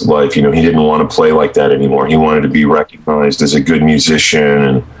his life. He didn't want to play like that anymore. He wanted to be recognized as a good musician.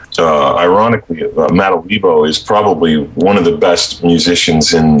 And ironically, Matt Olivo is probably one of the best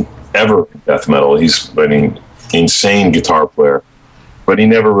musicians ever in death metal. He's an insane guitar player, but he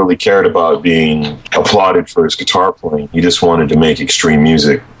never really cared about being applauded for his guitar playing. He just wanted to make extreme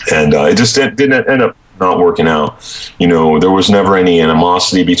music, and it just didn't end up not working out. There was never any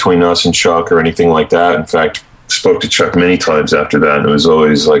animosity between us and Chuck or anything like that. In fact, spoke to Chuck many times after that, and it was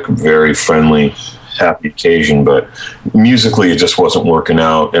always like a very friendly, happy occasion. But musically, it just wasn't working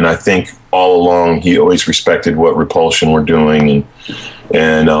out, and I think all along he always respected what Repulsion were doing,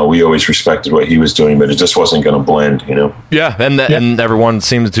 and we always respected what he was doing, but it just wasn't going to blend, Yeah, and everyone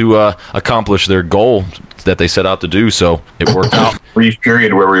seemed to accomplish their goal that they set out to do, so it worked out. Brief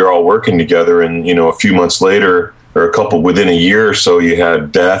period where we were all working together, and a few months later, or within a year or so, you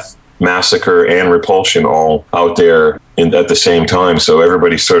had Death, Massacre, and Repulsion all out there at the same time. So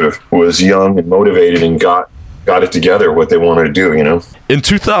everybody sort of was young and motivated and got it together, what they wanted to do, In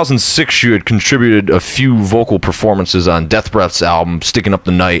 2006, you had contributed a few vocal performances on Death Breath's album, Sticking Up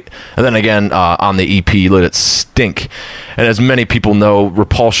the Night, and then again on the EP, Let It Stink. And as many people know,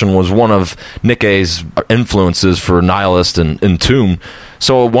 Repulsion was one of Nick A's influences for Nihilist and Entomb,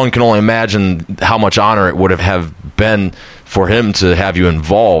 so one can only imagine how much honor it would have been for him to have you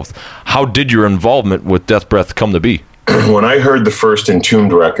involved. How did your involvement with Death Breath come to be? When I heard the first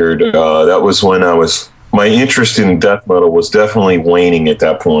Entombed record, that was when my interest in death metal was definitely waning at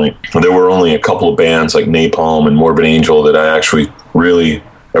that point. There were only a couple of bands like Napalm and Morbid Angel that I actually really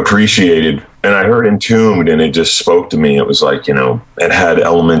appreciated And I heard Entombed, and it just spoke to me. It was like, it had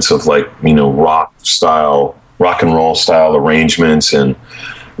elements of like, rock and roll style arrangements, and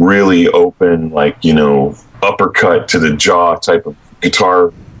really open, like, uppercut to the jaw type of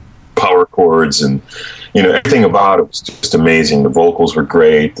guitar power chords, and everything about it was just amazing. The vocals were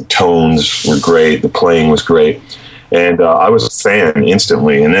great, the tones were great, the playing was great, and I was a fan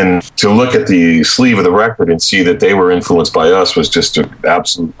instantly. And then to look at the sleeve of the record and see that they were influenced by us was just an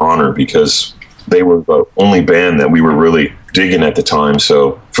absolute honor, because they were the only band that we were really digging at the time.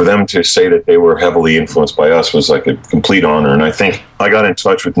 So for them to say that they were heavily influenced by us was like a complete honor. And I think I got in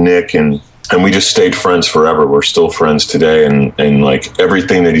touch with Nick, and we just stayed friends forever. We're still friends today, and like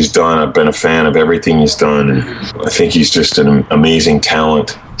everything that he's done, I've been a fan of everything he's done, and I think he's just an amazing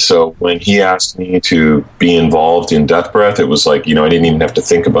talent. So when he asked me to be involved in Death Breath, it was like, I didn't even have to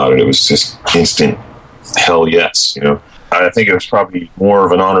think about it. It was just instant hell yes. I think it was probably more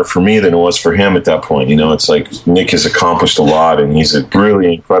of an honor for me than it was for him at that point. It's like Nick has accomplished a lot, and he's a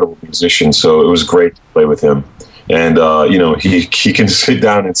really incredible musician, so it was great to play with him. And he can sit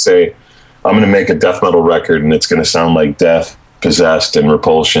down and say, I'm going to make a death metal record, and it's going to sound like Death, Possessed, and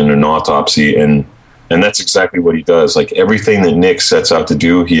Repulsion, and Autopsy, and that's exactly what he does. Like everything that Nick sets out to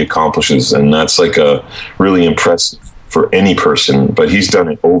do, he accomplishes, and that's like a really impressive for any person. But he's done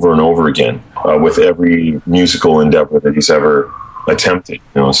it over and over again with every musical endeavor that he's ever attempted.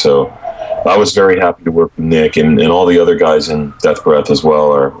 So I was very happy to work with Nick, and all the other guys in Death Breath as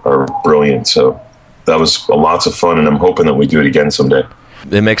well are brilliant. So that was lots of fun, and I'm hoping that we do it again someday.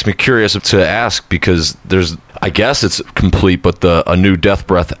 It makes me curious to ask, because I guess it's complete, but a new Death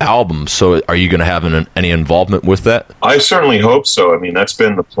Breath album. So are you going to have any involvement with that? I certainly hope so. I mean, that's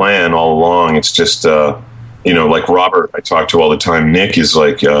been the plan all along. It's just, like Robert I talk to all the time, Nick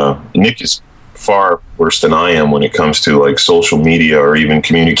is far worse than I am when it comes to like social media or even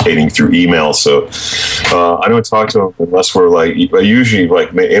communicating through email. So I don't talk to him unless we're like, I usually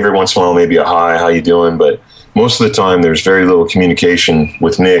like every once in a while, maybe a hi, how you doing? But most of the time, there's very little communication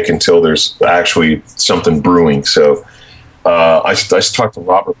with Nick until there's actually something brewing. So I talk to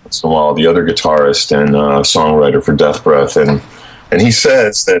Robert once in a while, the other guitarist and songwriter for Death Breath, and he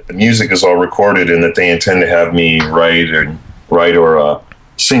says that the music is all recorded and that they intend to have me write or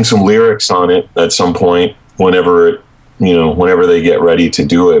sing some lyrics on it at some point whenever they get ready to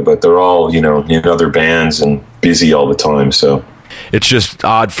do it. But they're all in other bands and busy all the time. So it's just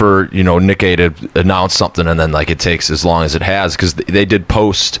odd for Nick A to announce something and then like it takes as long as it has, because they did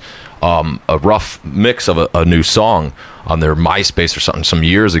post a rough mix of a new song on their MySpace or something some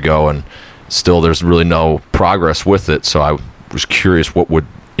years ago, and still there's really no progress with it. So I was curious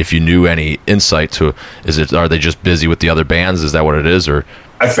if you knew any insight to, are they just busy with the other bands? Is that what it is? Or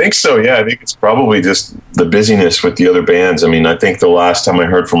I think so, yeah. I think it's probably just the busyness with the other bands. I mean, I think the last time I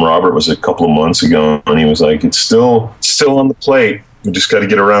heard from Robert was a couple of months ago, and he was like, it's still on the plate. We just got to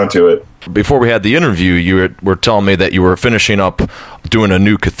get around to it. Before we had the interview, you were telling me that you were finishing up doing a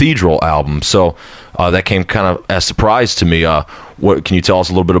new Cathedral album. So that came kind of as a surprise to me. What can you tell us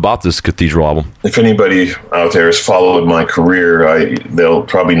a little bit about this Cathedral album? If anybody out there has followed my career, they'll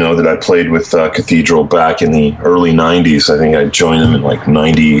probably know that I played with Cathedral back in the early 90s. I think I joined them in like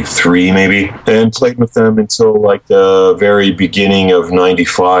 93 maybe, and played with them until like the very beginning of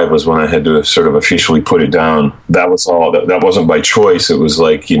 95 was when I had to sort of officially put it down. That was all. That wasn't by choice. It was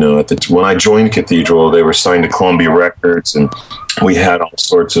like, when I joined Cathedral, they were signed to Columbia Records, and we had all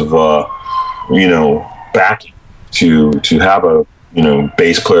sorts of backing to have a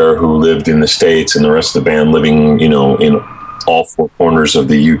bass player who lived in the States and the rest of the band living in all four corners of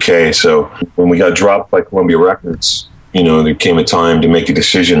the UK. So when we got dropped by Columbia Records, there came a time to make a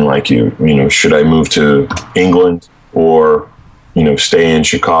decision, like should I move to England or stay in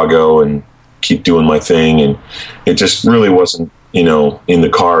Chicago and keep doing my thing? And it just really wasn't in the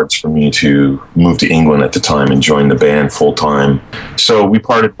cards for me to move to England at the time and join the band full time. So we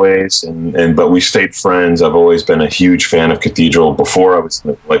parted ways, but we stayed friends. I've always been a huge fan of Cathedral. Before I was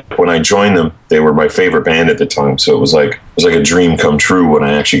when I joined them, they were my favorite band at the time. So it was like a dream come true when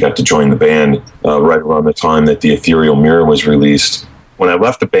I actually got to join the band right around the time that the Ethereal Mirror was released. When I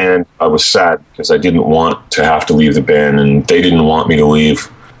left the band, I was sad because I didn't want to have to leave the band, and they didn't want me to leave.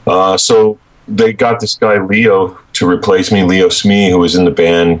 So they got this guy, Leo, to replace me, Leo Smee, who was in the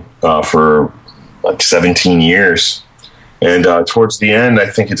band for like 17 years. And towards the end, I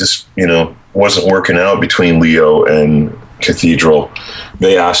think it just, wasn't working out between Leo and Cathedral.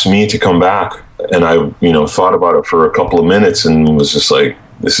 They asked me to come back, and I, thought about it for a couple of minutes and was just like,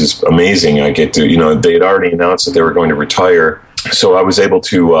 this is amazing. I get to, they had already announced that they were going to retire. So I was able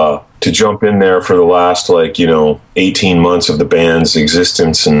to jump in there for the last 18 months of the band's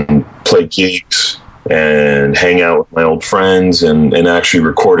existence and play gigs and hang out with my old friends and actually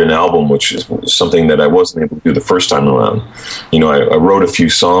record an album, which is something that I wasn't able to do the first time around. I wrote a few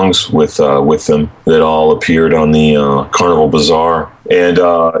songs with them that all appeared on the Carnival Bazaar, and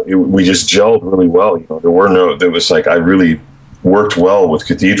we just gelled really well. I really worked well with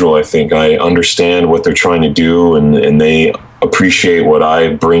Cathedral. I think I understand what they're trying to do, and they appreciate what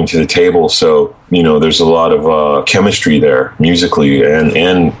I bring to the table. So, there's a lot of chemistry there, musically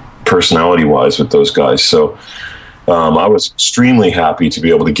and personality-wise, with those guys. So I was extremely happy to be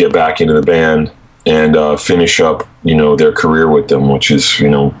able to get back into the band and finish up, their career with them, which is,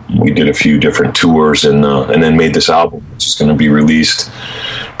 we did a few different tours and then made this album, which is going to be released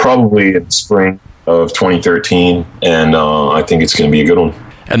probably in the spring of 2013, and I think it's going to be a good one.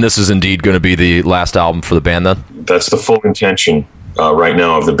 And this is indeed going to be the last album for the band, then? That's the full intention right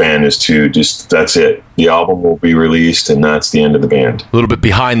now of the band, is to that's it. The album will be released, and that's the end of the band. A little bit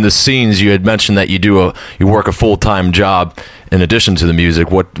behind the scenes, you had mentioned that you work a full-time job in addition to the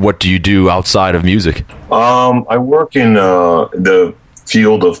music. What do you do outside of music? I work in the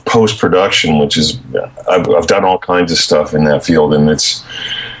field of post-production, which is I've done all kinds of stuff in that field, and it's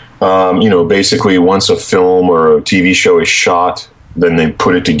basically once a film or a TV show is shot, then they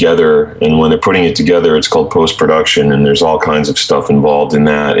put it together, and when they're putting it together, it's called post-production, and there's all kinds of stuff involved in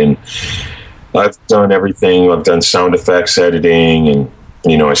that. And I've done everything. I've done sound effects editing,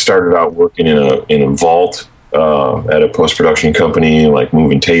 and I started out working in a vault at a post-production company, like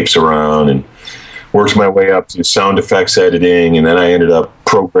moving tapes around, and worked my way up to sound effects editing, and then I ended up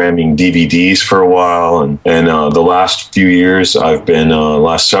programming DVDs for a while. And the last few years,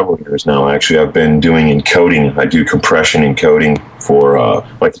 last several years now, actually, I've been doing encoding. I do compression encoding for,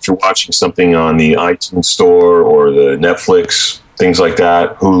 if you're watching something on the iTunes store or the Netflix, things like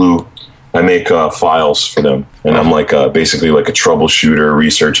that, Hulu, I make files for them. And I'm basically a troubleshooter,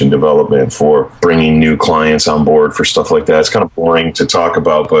 research and development for bringing new clients on board for stuff like that. It's kind of boring to talk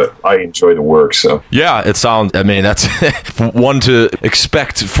about, but I enjoy the work. So yeah, that's one to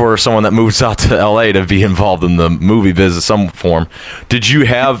expect for someone that moves out to LA to be involved in the movie business some form. Did you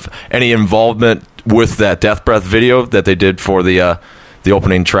have any involvement with that Death Breath video that they did for the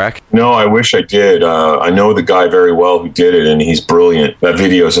opening track? No, I wish I did. I know the guy very well who did it, and he's brilliant. That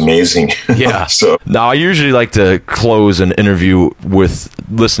video is amazing. Yeah. So now, I usually like to close an interview with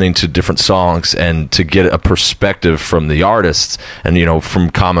listening to different songs and to get a perspective from the artists and, from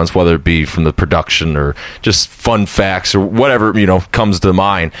comments, whether it be from the production or just fun facts or whatever, comes to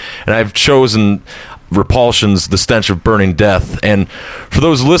mind. And I've chosen Repulsion's The Stench of Burning Death. And for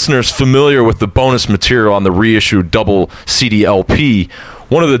those listeners familiar with the bonus material on the reissued double CD LP,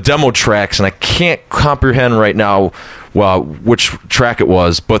 one of the demo tracks, and I can't comprehend right now which track it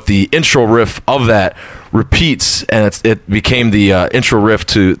was, but the intro riff of that repeats, and it became the intro riff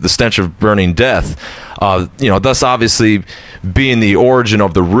to The Stench of Burning Death. Thus obviously being the origin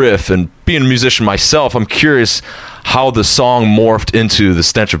of the riff, and being a musician myself, I'm curious how the song morphed into The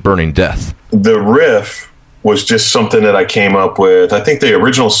Stench of Burning Death. The riff was just something that I came up with. I think the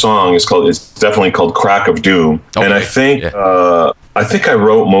original song is definitely called Crack of Doom. Okay. And I think I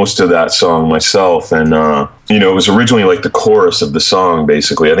wrote most of that song myself. And, it was originally the chorus of the song,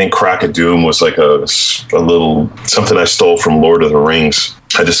 basically. I think Crack of Doom was a little something I stole from Lord of the Rings.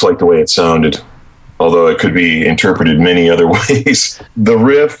 I just liked the way it sounded, although it could be interpreted many other ways. The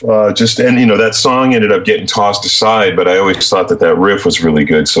riff that song ended up getting tossed aside, but I always thought that riff was really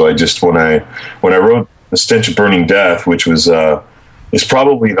good. So I just, when I wrote The Stench of Burning Death, which was is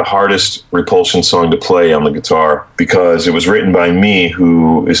probably the hardest Repulsion song to play on the guitar, because it was written by me,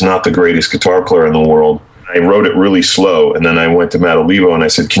 who is not the greatest guitar player in the world. I wrote it really slow, and then I went to Matt Olivo and I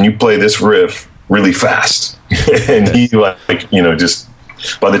said, "Can you play this riff really fast?" And he just,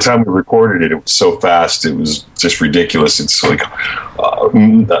 by the time we recorded it, it was so fast, it was just ridiculous. It's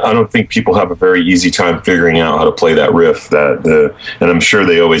I don't think people have a very easy time figuring out how to play that riff. And I'm sure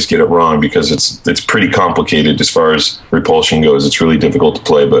they always get it wrong, because it's pretty complicated as far as Repulsion goes. It's really difficult to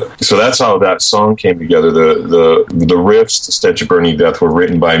play. But so that's how that song came together. The riffs to Stench of Burning Death were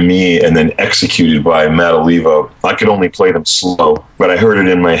written by me and then executed by Matt Olivo. I could only play them slow, but I heard it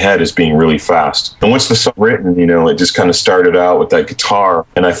in my head as being really fast. And once the song was written, it just kind of started out with that guitar,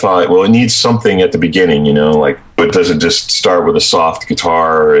 and I thought, well, it needs something at the beginning, but does it just start with a soft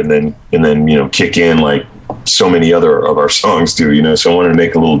guitar and then kick in like so many other of our songs do, so I wanted to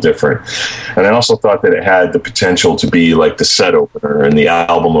make it a little different. And I also thought that it had the potential to be like the set opener and the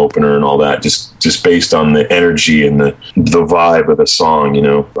album opener and all that, just based on the energy and the vibe of the song.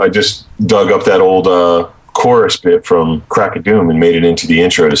 I just dug up that old chorus bit from Crack of Doom and made it into the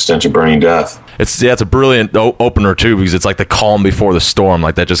intro to Stench of Burning Death. It's a brilliant opener too, because it's like the calm before the storm.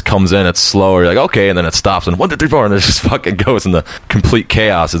 Like that just comes in, it's slow. You're like, okay, and then it stops, and 1, 2, 3, 4, and it just fucking goes in the complete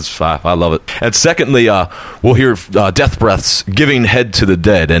chaos. I love it. And secondly, we'll hear Death Breath's "Giving Head to the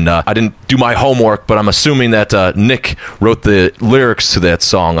Dead," and I didn't do my homework, but I'm assuming that Nick wrote the lyrics to that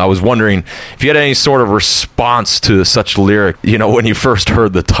song. I was wondering if you had any sort of response to such lyric, when you first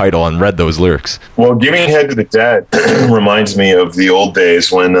heard the title and read those lyrics. Well, "Giving Head to the Dead" reminds me of the old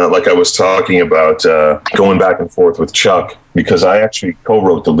days when, like I was talking about, going back and forth with Chuck, because I actually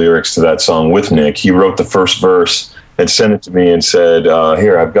co-wrote the lyrics to that song with Nick. He wrote the first verse and sent it to me and said,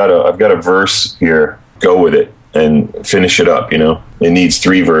 "Here, I've got a verse here. Go with it and finish it up. It needs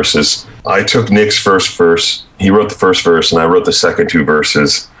 3 verses." I took Nick's first verse. He wrote the first verse, and I wrote the second 2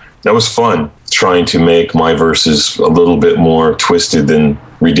 verses. That was fun, trying to make my verses a little bit more twisted and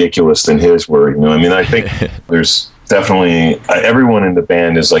ridiculous than his were. I think there's definitely everyone in the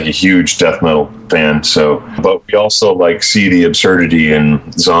band is like a huge death metal fan. But we also see the absurdity in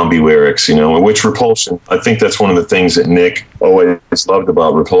zombie lyrics, which Repulsion, I think that's one of the things that Nick always loved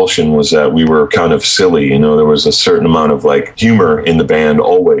about Repulsion, was that we were kind of silly. There was a certain amount of humor in the band,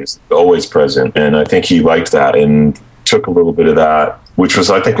 always present. And I think he liked that and took a little bit of that, which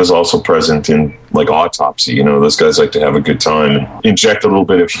I think was also present in Autopsy. Those guys like to have a good time and inject a little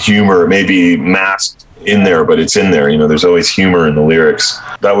bit of humor, maybe masked in there, but it's in there. There's always humor in the lyrics.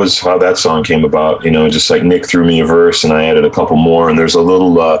 That was how that song came about. Just Nick threw me a verse and I added a couple more, and there's a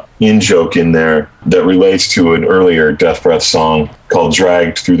little in-joke in there that relates to an earlier Death Breath song called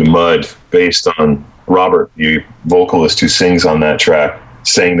 "Dragged Through the Mud," based on Robert, the vocalist who sings on that track,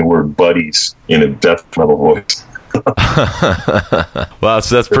 saying the word buddies in a death metal voice. Well,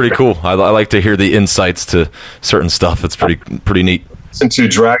 that's pretty cool. I like to hear the insights to certain stuff. It's pretty neat. Listen to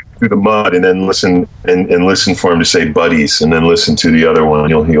 "Drag Through the Mud" and then listen and listen for him to say "buddies," and then listen to the other one.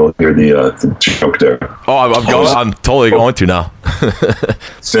 You'll hear the joke there. Oh, I'm totally going to now.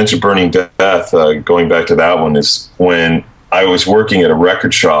 Stench of Burning Death, going back to that one, is when I was working at a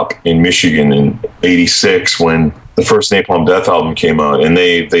record shop in Michigan in '86 when the first Napalm Death album came out, and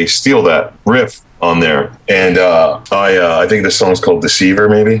they steal that riff on there. And I think the song's called "Deceiver,"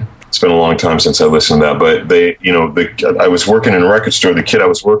 maybe. It's been a long time since I listened to that, but I was working in a record store. The kid I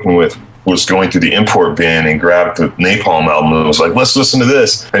was working with was going through the import bin and grabbed the Napalm album and was like, "Let's listen to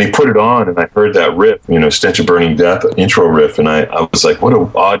this." And he put it on, and I heard that riff, Stench of Burning Death intro riff. And I was like, what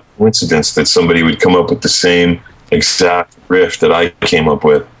an odd coincidence that somebody would come up with the same exact riff that I came up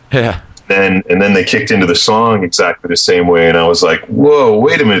with. Yeah. And then they kicked into the song exactly the same way, and I was like, "Whoa,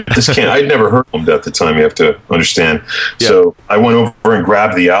 wait a minute! This can't." I'd never heard them at the time. You have to understand. Yeah. So I went over and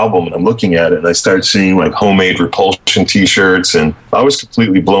grabbed the album, and I'm looking at it, and I started seeing homemade Repulsion T-shirts, and I was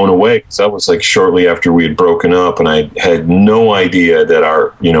completely blown away, because that was shortly after we had broken up, and I had no idea that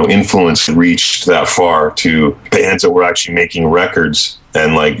our influence reached that far to bands that were actually making records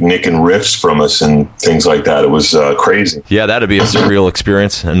and nicking riffs from us and things like that. It was crazy. Yeah, that'd be a surreal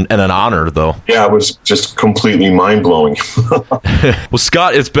experience and an honor, though. Yeah, it was just completely mind-blowing. Well,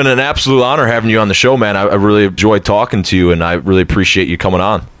 Scott, it's been an absolute honor having you on the show, man. I really enjoyed talking to you, and I really appreciate you coming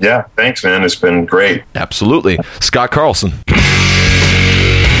on. Yeah, thanks, man. It's been great. Absolutely. Scott Carlson.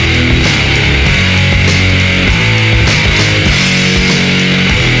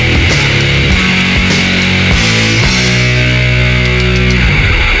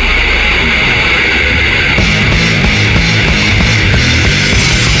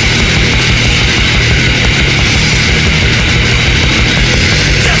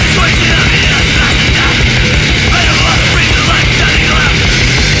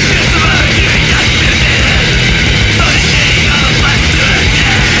 King of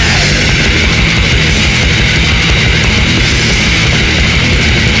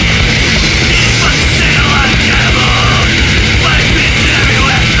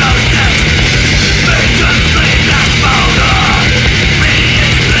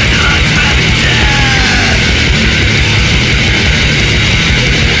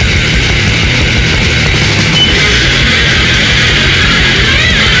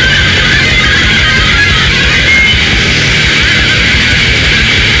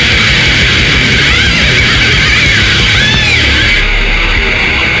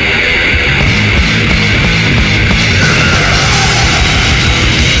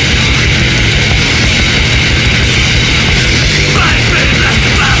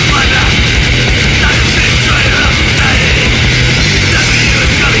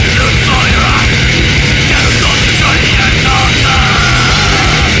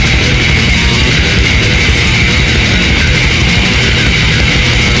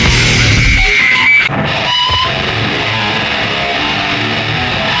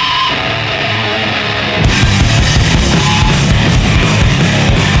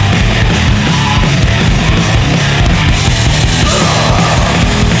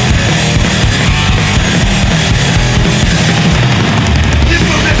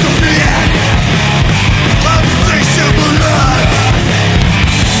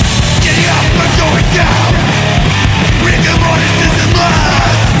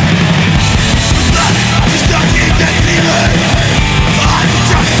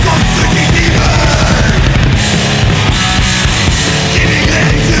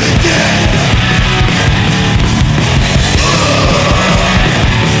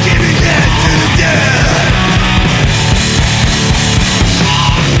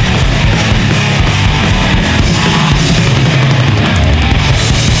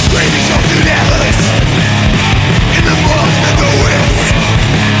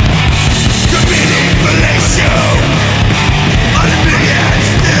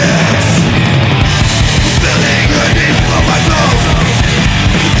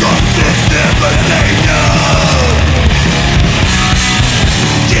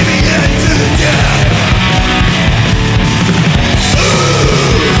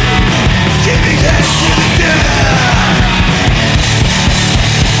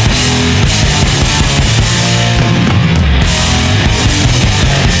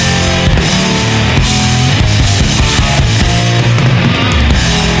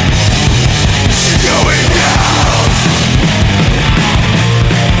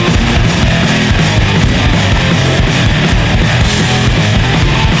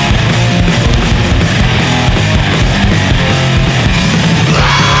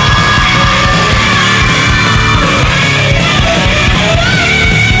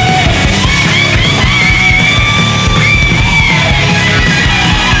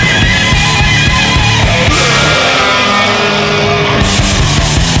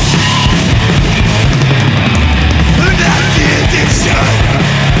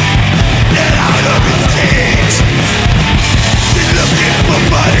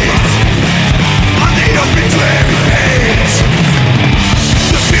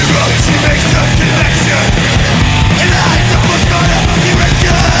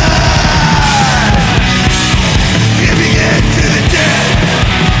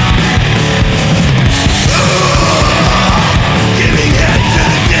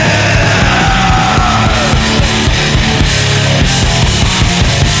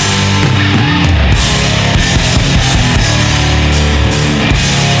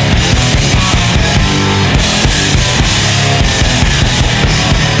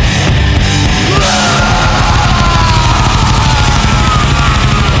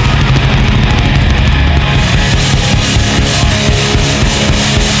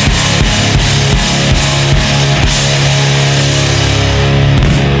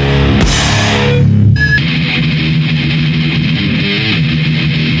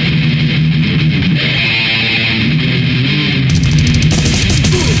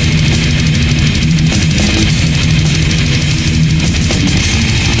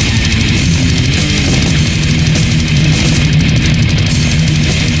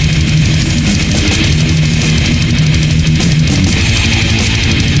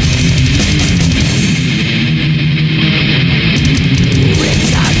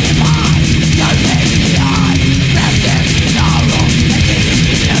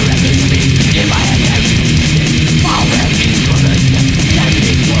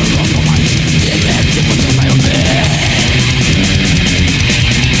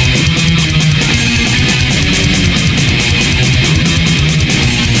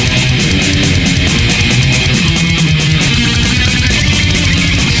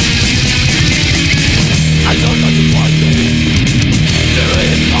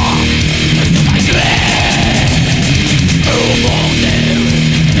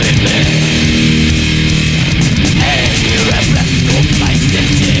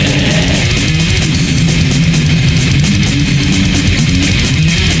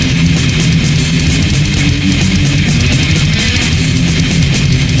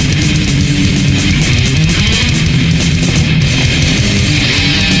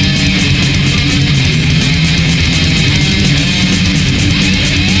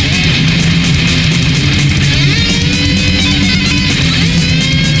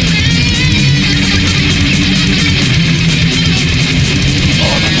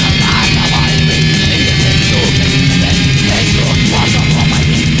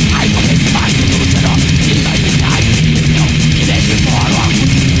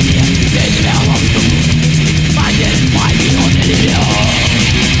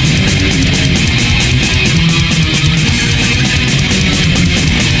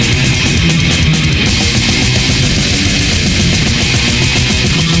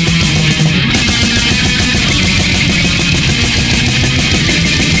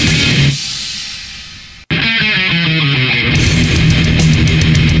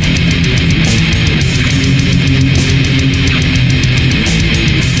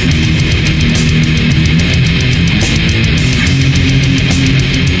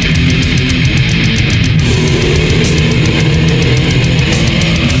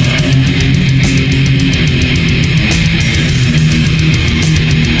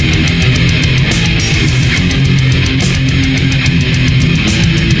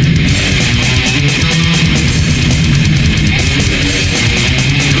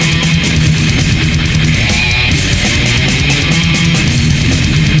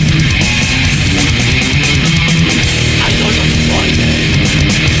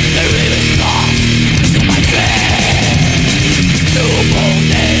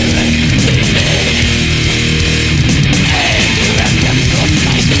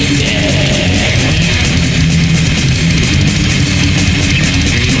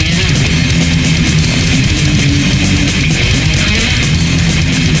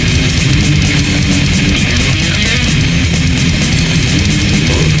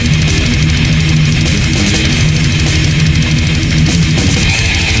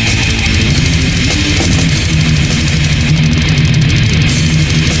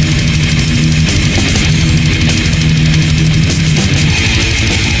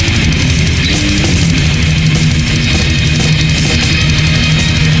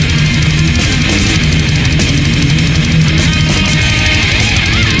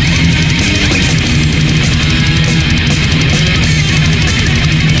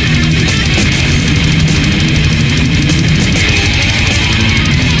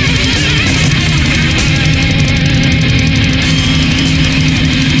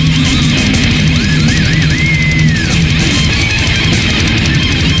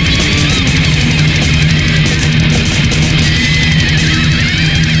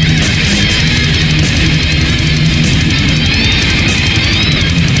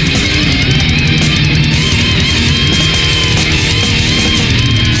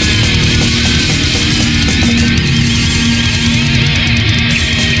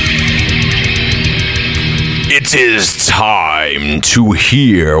It is time to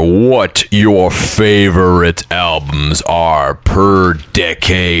hear what your favorite albums are per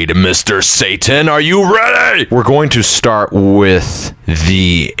decade, Mr. Satan. Are you ready? We're going to start with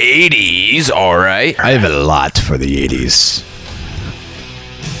the 80s, all right? I have a lot for the 80s.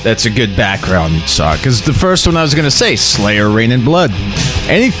 That's a good background song, because the first one I was going to say, Slayer, Rain and Blood.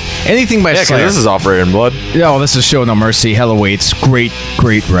 Anything by Slayer. This is off Rain and Blood. No, this is Show No Mercy, Hell Awaits. Great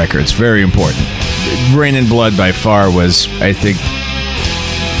records. Very important. Rain and Blood by far was, I think,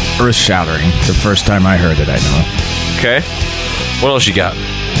 earth-shattering the first time I heard it, I know. Okay. What else you got?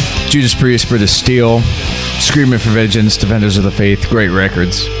 Judas Priest, Spirit of Steel, Screaming for Vengeance, Defenders of the Faith. Great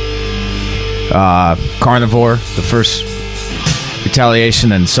records. Carnivore, the first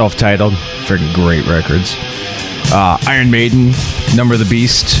Retaliation, and Self-Titled. Freaking great records. Iron Maiden, Number of the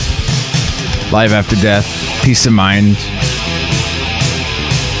Beast, Live After Death, Peace of Mind.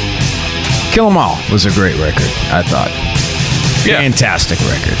 Kill 'Em All was a great record, I thought. Yeah. Fantastic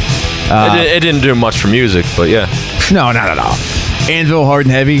record. It didn't do much for music, but yeah. No, not at all. Anvil, Hard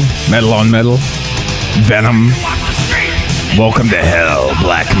and Heavy, Metal on Metal, Venom, Welcome to Hell,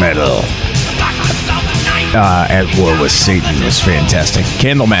 Black Metal. At War with Satan was fantastic.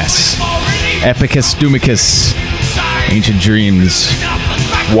 Candlemass, Epicus, Doomicus, Ancient Dreams.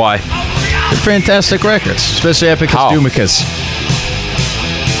 Why? They're fantastic records, especially Epicus, Doomicus.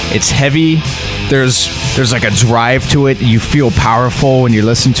 It's heavy. There's like a drive to it. You feel powerful when you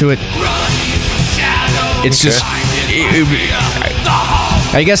listen to it. It's just...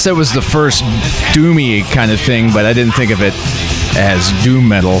 I guess that was the first doomy kind of thing, but I didn't think of it as doom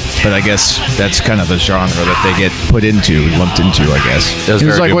metal. But I guess that's kind of the genre that they get lumped into, I guess. It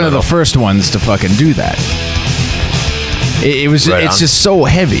was like one of the first ones to fucking do that. It's just so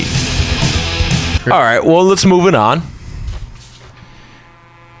heavy. All right, well, let's move it on.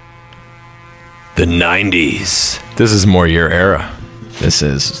 The 90s. This is more your era. This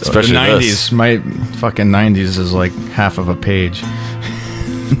is. Especially the 90s. This. My fucking 90s is like half of a page.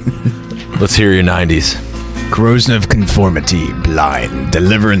 Let's hear your 90s. Corrosion of Conformity, Blind,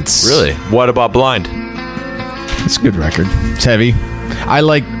 Deliverance. Really? What about Blind? It's a good record. It's heavy. I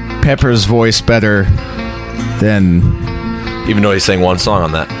like Pepper's voice better than... Even though he sang one song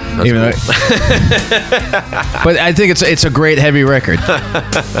on that. But I think it's a great heavy record.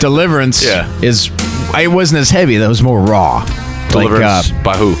 Deliverance is... It wasn't as heavy. That was more raw. Deliverance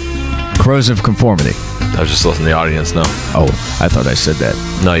by who? Corrosion of Conformity. I was just listening to the audience, no. Oh, I thought I said that.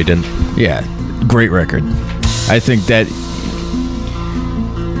 No, you didn't. Yeah, great record. I think that...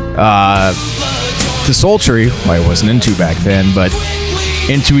 The Sultry, I wasn't into back then, but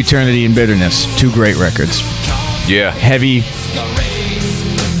Into Eternity and Bitterness, two great records. Yeah. Heavy,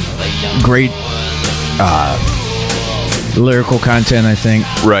 great lyrical content, I think.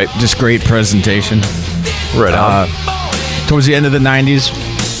 Right. Just great presentation. Right on. Towards the end of the 90s,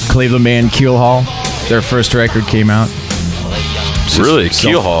 Cleveland band Keel Hall, their first record came out. Really?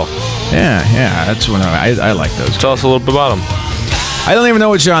 Keel Hall? Yeah, that's when I like those. Tell us a little bit about them. I don't even know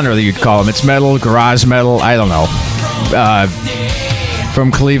what genre that you'd call them. It's metal, garage metal, I don't know.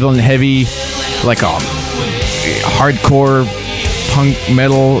 From Cleveland, heavy, like a hardcore punk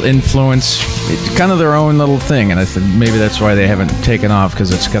metal influence. It's kind of their own little thing, and I think maybe that's why they haven't taken off,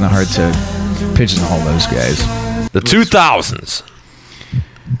 because it's kind of hard to pigeonhole those guys. The 2000s.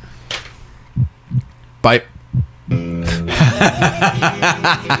 By...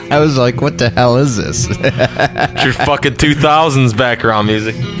 I was like, what the hell is this? It's your fucking 2000s background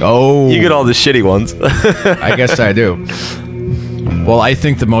music. Oh. You get all the shitty ones. I guess I do. Well, I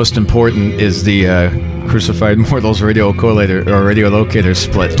think the most important is the Crucified Mortals radio locator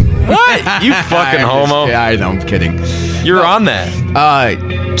split. What? You fucking homo. Yeah, I know, I'm kidding. You're on that.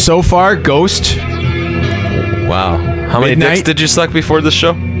 So far, Ghost. Wow. How many dicks did you suck before this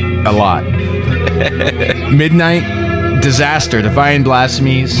show? A lot. Midnight, Disaster, Divine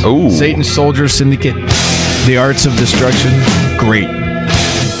Blasphemies, Ooh. Satan's Soldier Syndicate, The Arts of Destruction. Great.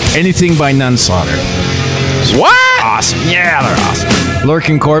 Anything by Nunslaughter. What? Awesome. Yeah, they're awesome.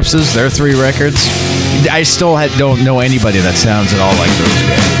 Lurking Corpses, their 3 records. I still don't know anybody that sounds at all like those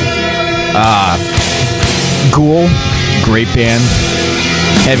guys. Ghoul, great band.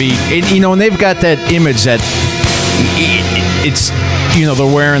 Heavy. And they've got that image that it's,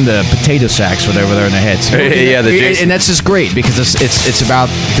 they're wearing the potato sacks, whatever, they're in their heads. Yeah, and that's just great, because it's about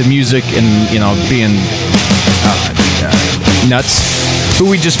the music and, being nuts. Who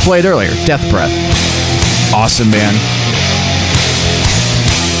we just played earlier, Death Breath. Awesome band.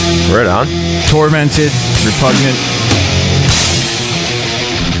 Right on. Tormented, Repugnant,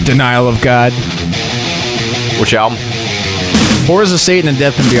 Denial of God. Which album? Horrors of Satan and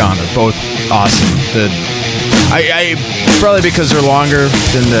Death and Beyond are both awesome. I probably because they're longer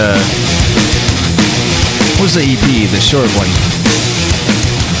than the. What was the EP? The short one.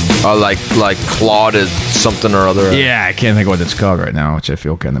 Like Claude is something or other. Yeah, I can't think of what it's called right now, which I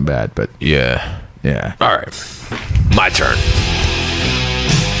feel kind of bad, but yeah. All right, my turn.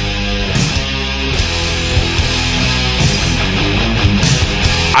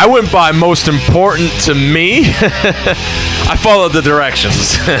 I went by most important to me. I followed the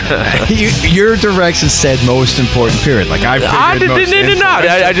directions. Your directions said most important, period. Like I did not.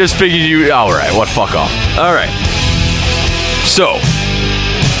 I just figured you. All right, what? Fuck off. All right. So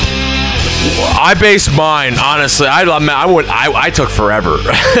I based mine honestly. I took forever.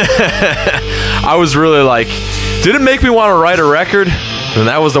 I was really like, did it make me want to write a record? And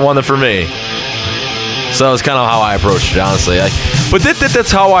that was the one that for me. So that was kind of how I approached it, honestly. But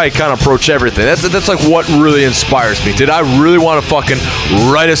that's how I kind of approach everything. That's like what really inspires me. Did I really want to fucking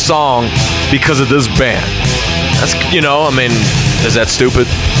write a song because of this band? That's, I mean, is that stupid?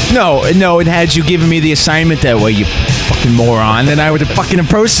 No. And had you given me the assignment that way, you fucking moron, then I would have fucking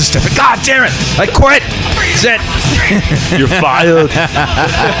approached this stuff. God damn it! I quit. That's it. You're fired.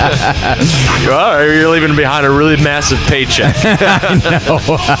 You're leaving behind a really massive paycheck. I know.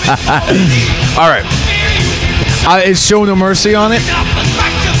 All right. Is Show No Mercy on it?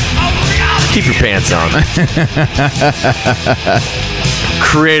 Keep your pants on.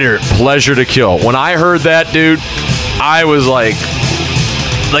 Creator, Pleasure to Kill. When I heard that, dude, I was like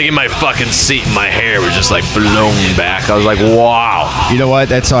in my fucking seat, my hair was just like blown back. I was like, wow. You know what?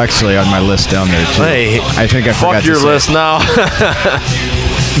 That's actually on my list down there too. Hey, I think I forgot fuck your list now.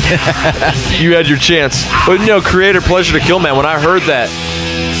 You had your chance. But Creator, Pleasure to Kill, man, when I heard that,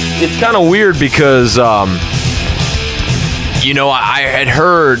 it's kind of weird because I had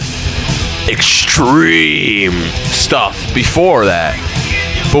heard extreme stuff before that.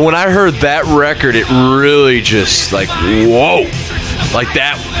 But when I heard that record, it really just like, whoa. Like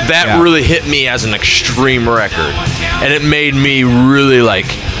that really hit me as an extreme record. And it made me really like,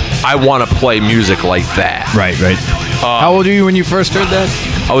 I want to play music like that. Right. How old were you when you first heard that?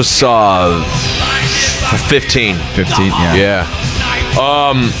 I was 15. 15, yeah.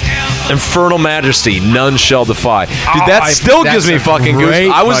 Infernal Majesty, None Shall Defy. Dude, that still gives me fucking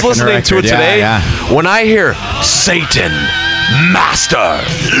goosebumps. I was listening to it today. When I hear Satan, Master,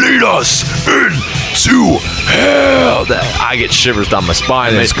 lead us into hell, I get shivers down my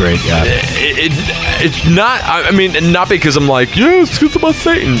spine. That's great, yeah. It's not, I mean, not because I'm like, yes, it's about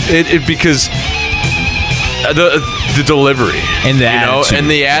Satan. Because the delivery and the attitude, and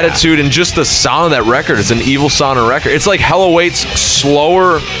the attitude and just the sound of that record. It's an evil sounding record. It's like Hell Awaits,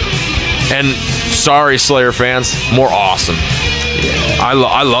 slower, and sorry Slayer fans, more awesome. I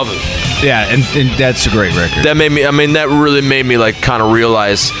love it. Yeah, and that's a great record. That really made me like kind of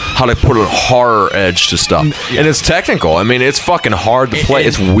realize how to put a horror edge to stuff. Yeah. And it's technical. I mean, it's fucking hard to play.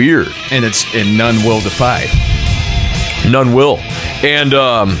 It's weird. And None Will Defy. None will. And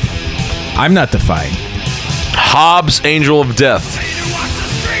I'm not defying. Hobbs, Angel of Death.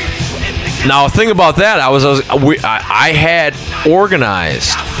 Now, the thing about that, I had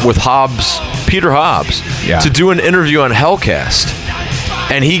organized with Peter Hobbs, to do an interview on Hellcast,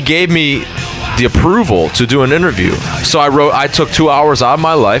 and he gave me the approval to do an interview. So I took 2 hours out of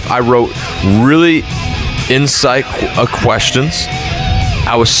my life. I wrote really insight questions.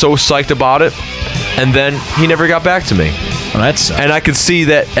 I was so psyched about it, and then he never got back to me. Well, that's and I could see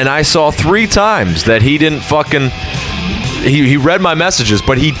that, and I saw 3 times that he didn't fucking. He read my messages,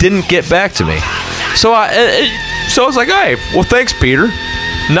 but he didn't get back to me. So I was like, hey, well, thanks, Peter.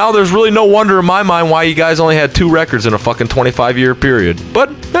 Now there's really no wonder in my mind why you guys only had 2 records in a fucking 25-year period.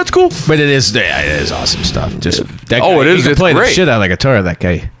 But that's cool. But it is awesome stuff. Just that guy, it is. He can play great. The shit out of the guitar. That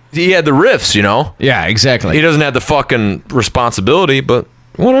guy. He had the riffs, Yeah, exactly. He doesn't have the fucking responsibility, but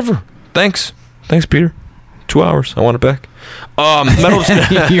whatever. Thanks, Peter. 2 hours. I want it back. Metal.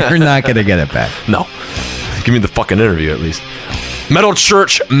 You're not gonna get it back. No. Give me the fucking interview at least. Metal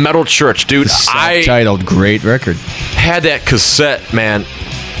Church, dude. Self-titled, great record. Had that cassette, man,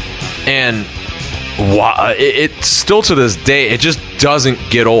 and it still to this day, it just doesn't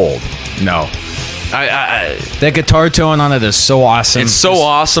get old. No. That guitar tone on it is so awesome. It's so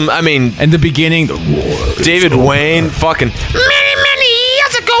awesome. I mean, in the beginning, David Wayne, fucking many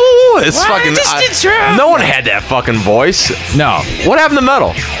years ago. It's fucking. No one had that fucking voice. No. What happened to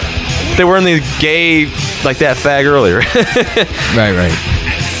metal? They were in the gay, like that fag earlier. Right.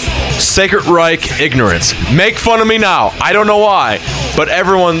 Sacred Reich, Ignorance. Make fun of me now. I don't know why, but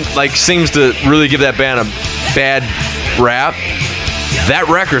everyone like seems to really give that band a bad rap. That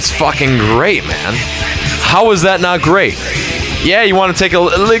record's fucking great, man. How is that not great? yeah, you want to take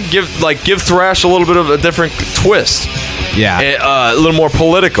give thrash a little bit of a different twist. Yeah. A little more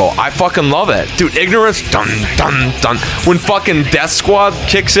political. I fucking love it. Dude, Ignorance, dun, dun, dun. When fucking Death Squad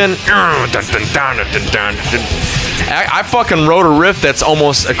kicks in, dun, dun, dun, dun, dun, dun, dun. I fucking wrote a riff that's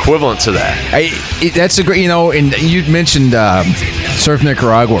almost equivalent to that. That's a great, and you mentioned Surf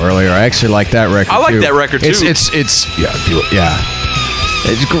Nicaragua earlier. I actually like that record, I like that record, too. It's an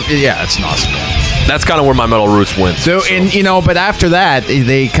awesome one. That's kind of where my metal roots went. So, but after that,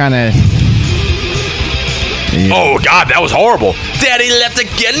 they kind of... Oh, God, that was horrible. Daddy left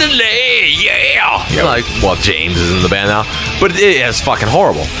again today. Yeah. Yep. Like, well, James is in the band now. But it's fucking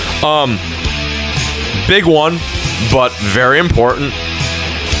horrible. Big one, but very important.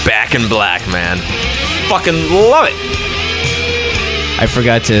 Back in Black, man. Fucking love it. I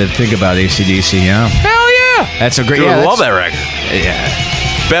forgot to think about AC/DC, yeah. Hell yeah. That's a great... Dude, I love that record. Yeah.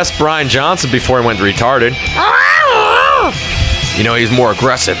 Best Brian Johnson before he went retarded. He's more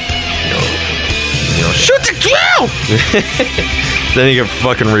aggressive. Shoot to kill! Then he got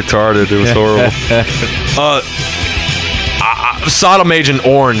fucking retarded. It was horrible. Sodom Agent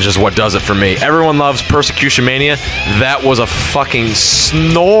Orange is what does it for me. Everyone loves Persecution Mania. That was a fucking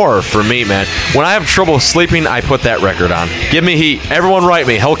snore for me, man. When I have trouble sleeping, I put that record on. Give me heat. Everyone write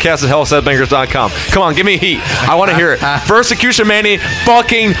me. Hellcast@hellsaidbangers.com. Come on, give me heat. I want to hear it. Persecution Mania,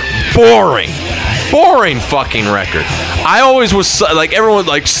 fucking boring. Boring fucking record. I always was like, everyone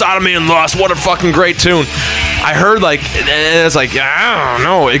like Sodomy and Lust. What a fucking great tune. I heard and it's like, I don't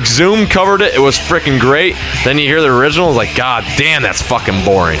know. Exhumed covered it. It was freaking great. Then you hear the original. It's like, God damn, that's fucking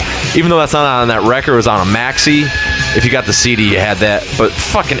boring. Even though that's not on that record, it was on a maxi. If you got the CD, you had that. But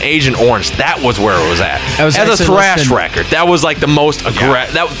fucking Agent Orange, that was where it was at. As a thrash record, that was like the most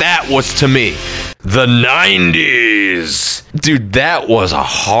aggressive. That was to me. The 90s. Dude, that was a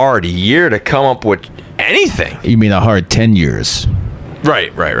hard year to come up with anything. You mean a hard 10 years?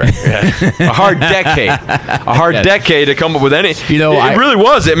 Right. Yeah. A hard decade. A hard decade to come up with any. It really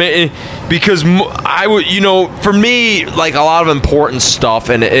was. I mean, because for me, like a lot of important stuff,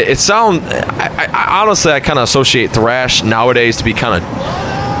 and it sounds. I honestly, I kind of associate thrash nowadays to be kind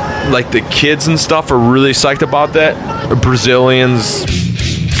of like the kids and stuff are really psyched about that. Brazilians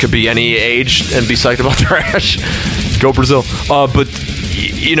could be any age and be psyched about thrash. Go Brazil. But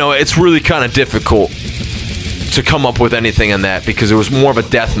it's really kind of difficult to come up with anything in that because it was more of a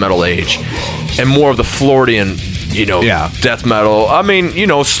death metal age and more of the Floridian, death metal. I mean,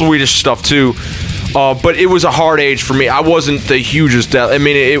 Swedish stuff too. But it was a hard age for me. I wasn't the hugest death. I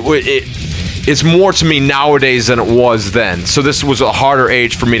mean, it's more to me nowadays than it was then. So this was a harder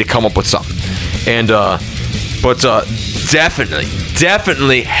age for me to come up with something. And but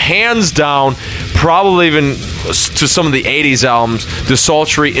definitely, hands down, probably even to some of the 80s albums,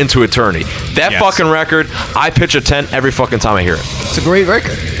 Desultory Into Eternity. That fucking record, I pitch a tent every fucking time I hear it. It's a great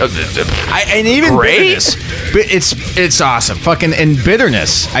record. And even Bitterness. It's awesome. Fucking, and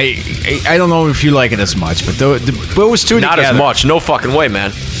Bitterness. I don't know if you like it as much, but those two not together. As much. No fucking way,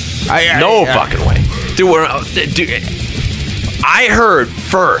 man. No fucking way. Dude, I heard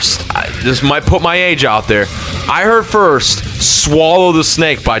first, this might put my age out there, I heard first Swallow the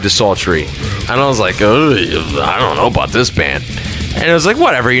Snake by Desultory. And I was like, I don't know about this band. And it was like,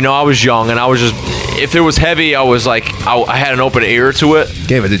 whatever, I was young and I was just, if it was heavy, I was like, I had an open ear to it.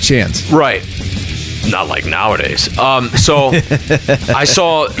 Gave it a chance. Right. Not like nowadays. So I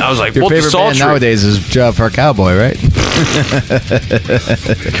was like, your favorite band nowadays is Job for a Cowboy, right?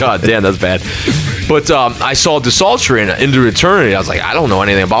 God damn, that's bad. But I saw Desultory and Into Eternity. I was like, I don't know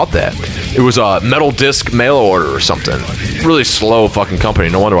anything about that. It was a Metal Disc mail order or something. Really slow fucking company.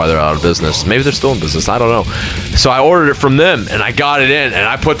 No wonder why they're out of business. Maybe they're still in business. I don't know. So I ordered it from them, and I got it in, and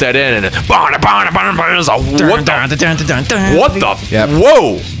I put that in, and it was like, what the? Yep.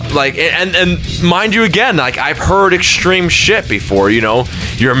 Whoa! Like, and mind you, again, like I've heard extreme shit before.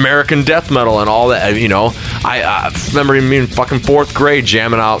 Your American death metal and all that. I remember me in fucking 4th grade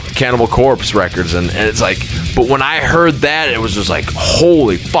jamming out Cannibal Corpse records, and it's like, but when I heard that, it was just like,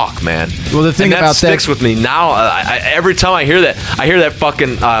 holy fuck, man. Well, the thing and about that sticks with me now. Every time I hear that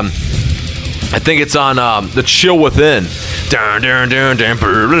fucking. I think it's on The Chill Within. He does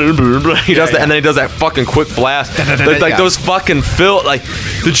that, and then he does that fucking quick blast. Those fucking like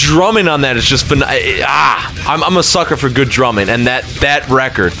the drumming on that is just I'm a sucker for good drumming, and that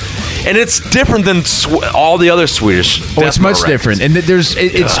record, and it's different than all the other Swedish. Oh, it's much different, and it goes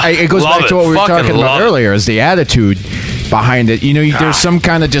back to what we were talking about earlier, is the attitude behind it. There's some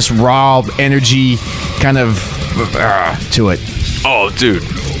kind of just raw energy, kind of to it. Oh, dude.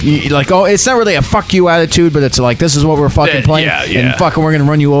 like, oh, it's not really a fuck you attitude, but it's like, this is what we're fucking playing, and fucking we're gonna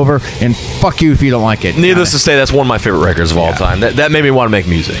run you over, and fuck you if you don't like it. Needless to say, that's one of my favorite records of all time. That made me want to make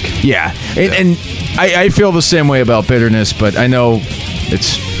music. Yeah, and I feel the same way about Bitterness, but I know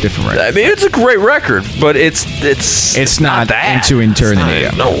it's different record. I mean, it's a great record, but it's not that. Into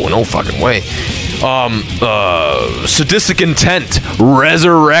Eternity. No fucking way. Sadistic Intent,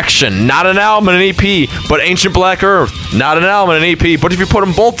 Resurrection, not an album and an EP, but Ancient Black Earth, not an album and an EP, but if you put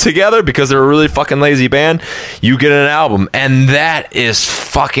them both together because they're a really fucking lazy band, you get an album, and that is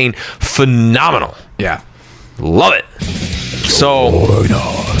fucking phenomenal. Yeah, love it. So,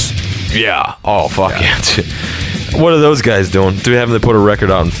 yeah. Oh fuck yeah. What are those guys doing? Haven't they put a record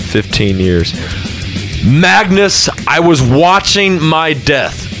out in 15 years? Magnus, I was watching my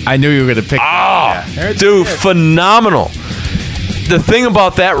death. I knew you were going to pick that. Oh, dude, phenomenal. The thing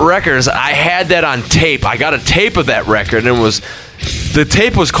about that record is I had that on tape. I got a tape of that record, and the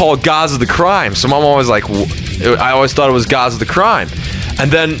tape was called Gods of the Crime. So I'm always like, I always thought it was Gods of the Crime.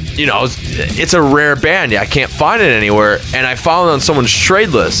 And then, it's a rare band. I can't find it anywhere. And I found it on someone's trade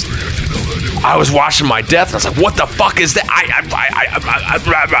list. I was watching my death, and I was like, what the fuck is that?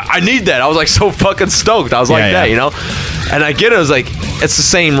 I need that. I was like so fucking stoked. I was like that. And I get it. I was like, it's the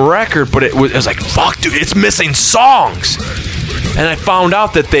same record, but it was like, fuck, dude, it's missing songs. And I found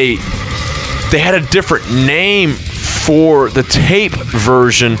out that they had a different name for the tape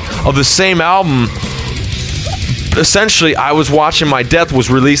version of the same album. Essentially, I Was Watching My Death was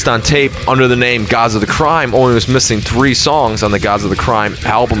released on tape under the name Gods of the Crime, only was missing 3 songs on the Gods of the Crime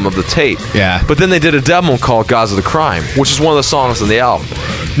album of the tape. Yeah. But then they did a demo called Gods of the Crime, which is one of the songs on the album.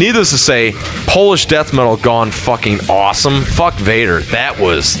 Needless to say, Polish death metal gone fucking awesome. Fuck Vader.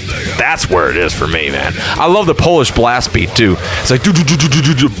 That's where it is for me, man. I love the Polish blast beat, too. It's like...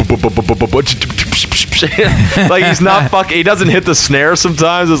 like he's not fucking... He doesn't hit the snare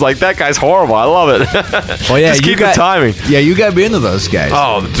sometimes. It's like, that guy's horrible. I love it. Well, yeah, just keep the timing. Yeah, you got me into those guys.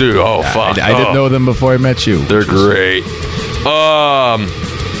 Oh, dude. Oh, fuck. I didn't know them before I met you. They're great.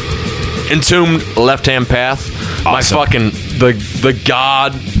 Entombed, Left Hand Path. Awesome. My fucking... The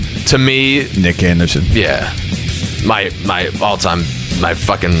god to me... Nick Anderson. Yeah. My all-time... My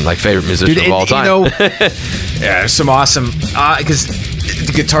fucking favorite musician of all time. Yeah, some awesome... Because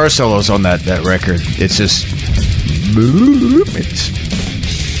the guitar solos on that record, it's just...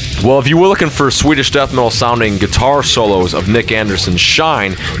 Well, if you were looking for Swedish death metal sounding guitar solos of Nick Anderson's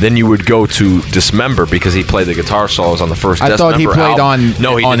Shine, then you would go to Dismember because he played the guitar solos on the first Dismember album. I thought he played album.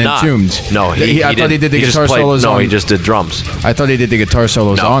 No, he did not. Entombed. No, I thought he did the guitar solos on... No, he just did drums. I thought he did the guitar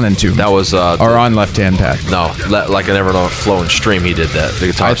solos on Entombed. That was... or on Left Hand Path. No, like an Ever Flowing Stream, he did that. The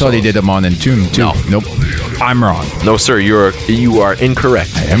guitar I thought he did them on Entombed, too. No. Nope. I'm wrong. No, sir, you are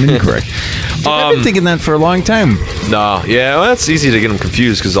incorrect. I am incorrect. I've been thinking that for a long time. No, yeah, well, that's easy to get them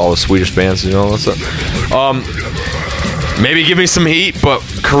confused because all the Swedish bands, that's maybe Give Me Some Heat, but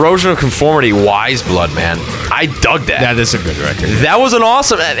Corrosion of Conformity, Wise Blood, man, I dug that. That is a good record. That was an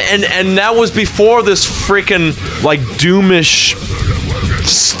awesome, and that was before this freaking doomish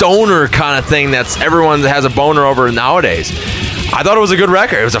stoner kind of thing that's everyone has a boner over nowadays. I thought it was a good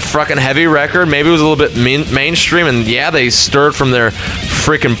record. It was a fucking heavy record. Maybe it was a little bit mainstream, and yeah, they stirred from their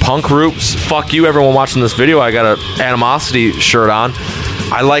freaking punk roots. Fuck you, everyone watching this video. I got a Animosity shirt on.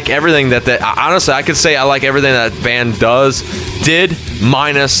 I like everything that honestly, I could say I like everything that band did,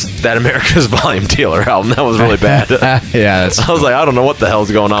 minus that America's Volume Dealer album. That was really bad. Yeah, I was like, I don't know what the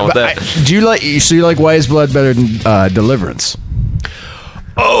hell's going on with that. Do you like Wise Blood better than Deliverance?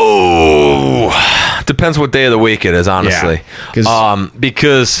 Oh, depends what day of the week it is, honestly. Yeah,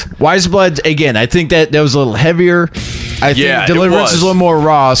 because Wise Blood, again, I think that was a little heavier. I think Deliverance is a little more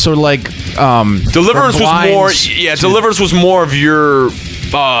raw. So Deliverance was more. Yeah, Deliverance was more of your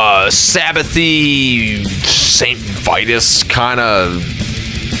Sabbathy, Saint Vitus kind of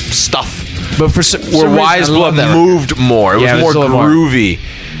stuff. But where Wise Blood moved more. It was more groovy.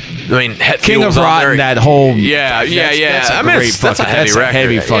 I mean, King of Rotten, that whole... Yeah. I mean, that's a heavy record.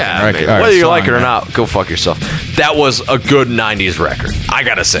 Heavy fucking record. Whether you like it or not, go fuck yourself. That was a good 90s record. I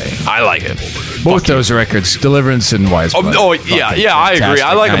gotta say. I like it. Both those records, Deliverance and Wise Blood. Yeah, I agree.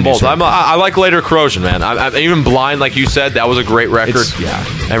 I like them both. I like Later Corrosion, man. I'm even Blind, like you said, that was a great record.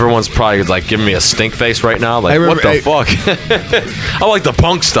 Everyone's probably giving me a stink face right now. What the fuck? I like the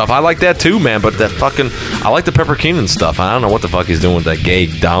punk stuff. I like that too, man. But I like the Pepper Keenan stuff. I don't know what the fuck he's doing with that gay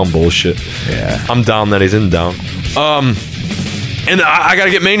down bullshit. Yeah. I'm down that he's in down. And I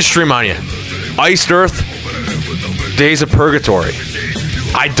gotta get mainstream on you. Iced Earth, Days of Purgatory.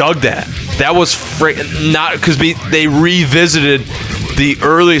 I dug that. That was not because they revisited the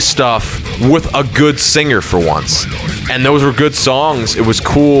early stuff with a good singer for once. And those were good songs. It was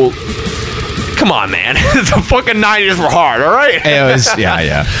cool. Come on, man. The fucking 90s were hard, all right? It was,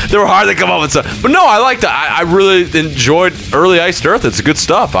 yeah. They were hard to come up with stuff. But no, I liked it. I really enjoyed early Iced Earth. It's good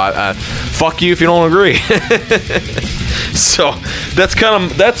stuff. Fuck you if you don't agree. So that's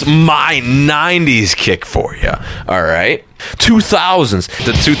my 90s kick for you, all right? 2000s.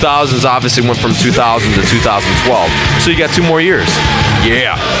 The 2000s obviously went from 2000 to 2012. So you got 2 more years.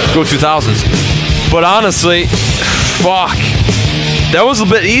 Yeah, go 2000s. But honestly, fuck. That was a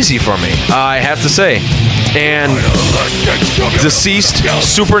bit easy for me, I have to say. And Deceased,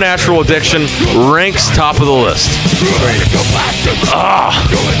 Supernatural Addiction ranks top of the list.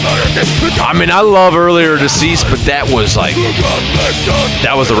 I mean, I love earlier Deceased, but that was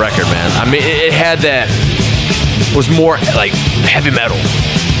the record, man. I mean, it had that, was more like heavy metal.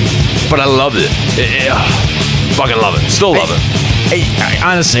 But I loved it. Fucking love it. Still love it. I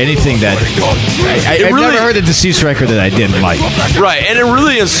honestly, anything that I've never heard a Deceased record that I didn't like. Right, and it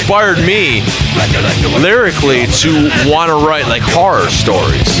really inspired me lyrically to want to write like horror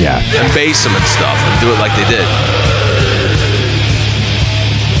stories, and base them and stuff, and do it like they did.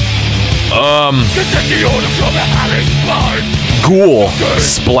 Ghoul,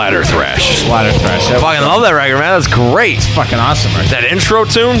 Splatter Thrash. I fucking love that record, man. That's great. It's fucking awesome. Right? That intro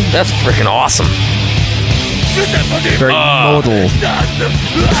tune, that's freaking awesome. Very modal.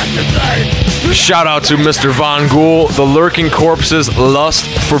 Shout out to Mr. Von Ghoul, The Lurking Corpses, Lust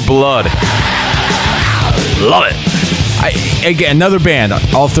for Blood. Love it. Again, another band.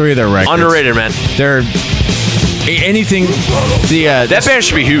 All 3 of their records. Underrated, man. They're anything. That band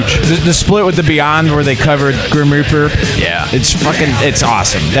should be huge. The split with the Beyond where they covered Grim Reaper. Yeah, it's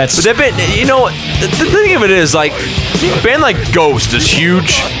awesome. But that band, you know, the thing of it is, like, a band like Ghost is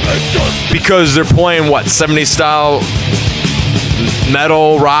huge because they're playing 70s style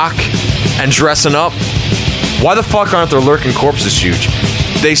metal rock and dressing up. Why the fuck aren't their Lurking Corpses huge?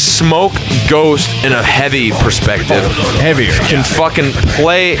 They smoke Ghost in a heavy perspective. Heavier. Can fucking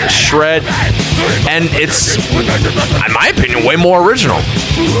play, shred, and it's, in my opinion, way more original.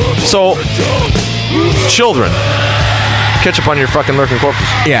 So, children, catch up on your fucking Lurking Corpses.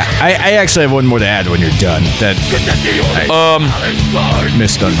 Yeah, I actually have one more to add when you're done. That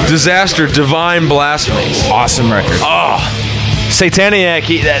missed on. Disaster, Divine Blasphemies. Awesome record. Oh. Sataniac,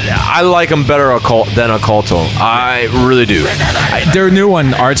 I like them better than Occulto. I really do. Their new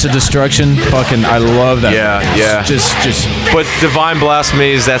one, Arts of Destruction, fucking, I love that. Yeah. Just. But Divine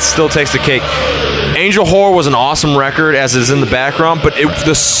Blasphemies, that still takes the cake. Angel Horror was an awesome record, as is in the background, but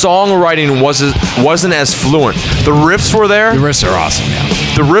the songwriting wasn't as fluent. The riffs were there. The riffs are awesome, yeah.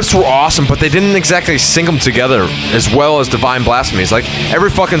 The riffs were awesome, but they didn't exactly sync them together as well as Divine Blasphemies. Like, every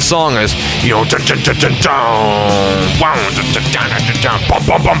fucking song is, you know, dun, dun, dun, dun, dun,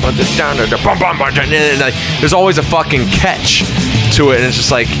 there's always a fucking catch to it, and it's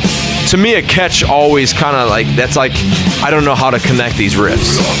just like, to me, a catch always kind of like, that's like, I don't know how to connect these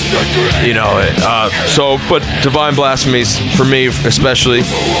riffs, you know. But Divine Blasphemies, for me especially.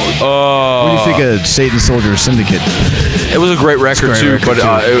 What do you think of Satan Soldier Syndicate? It was a great record too, but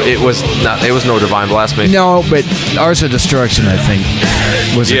it was not. It was no Divine Blasphemy. No, but Arts of Destruction, I think,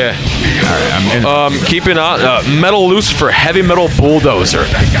 was. Yeah. All right, keeping on. Metal Lucifer, Heavy Metal Bulldozer.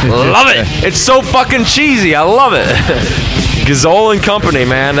 Love it. It's so fucking cheesy. I love it. Gazole and Company,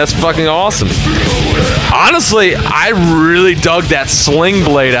 man, that's fucking awesome. Honestly, I really dug that Sling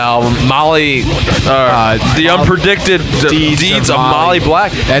Blade album, Molly, the Unpredicted Deeds of Molly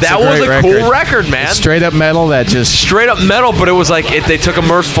Black. That was a cool record, man. It's straight up metal, straight up metal, but it was like they took a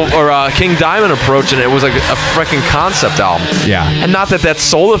Merciful or King Diamond approach, and it was like a freaking concept album. Yeah, and not that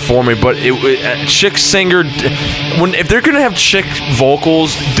sold it for me, but chick singer. If they're gonna have chick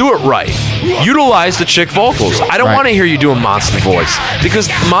vocals, do it right. Utilize the chick vocals. I don't want to hear you doing monster voice, because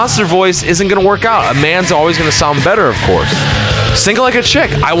monster voice isn't going to work out. A man's always going to sound better, of course. Sing like a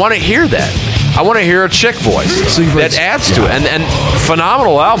chick. I want to hear that. I want to hear a chick voice. That adds to it. And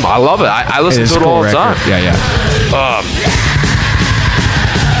phenomenal album. I love it. I listen to it all the time. Yeah.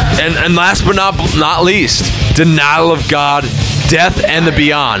 And last but not least, Denial of God, Death and the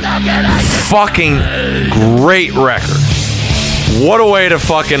Beyond. Fucking great record. What a way to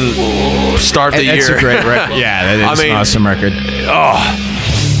fucking start the year. It's a great record. Yeah, that is an awesome record. Oh,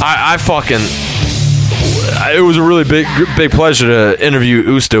 I fucking... it was a really big pleasure to interview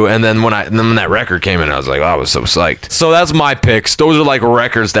Usto, and then when that record came in, I was like, oh, I was so psyched. So that's my picks. Those are like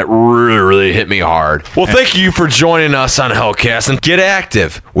records that really hit me hard. Well, thank you for joining us on Hellcast, and get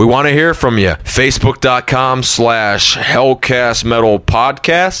active. We want to hear from you. Facebook.com/Hellcast Metal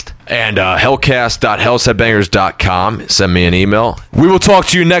Podcast and hellcast.hellsheadbangers.com. Send me an email. We will talk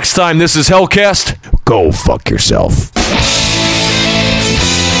to you next time. This is Hellcast. Go fuck yourself.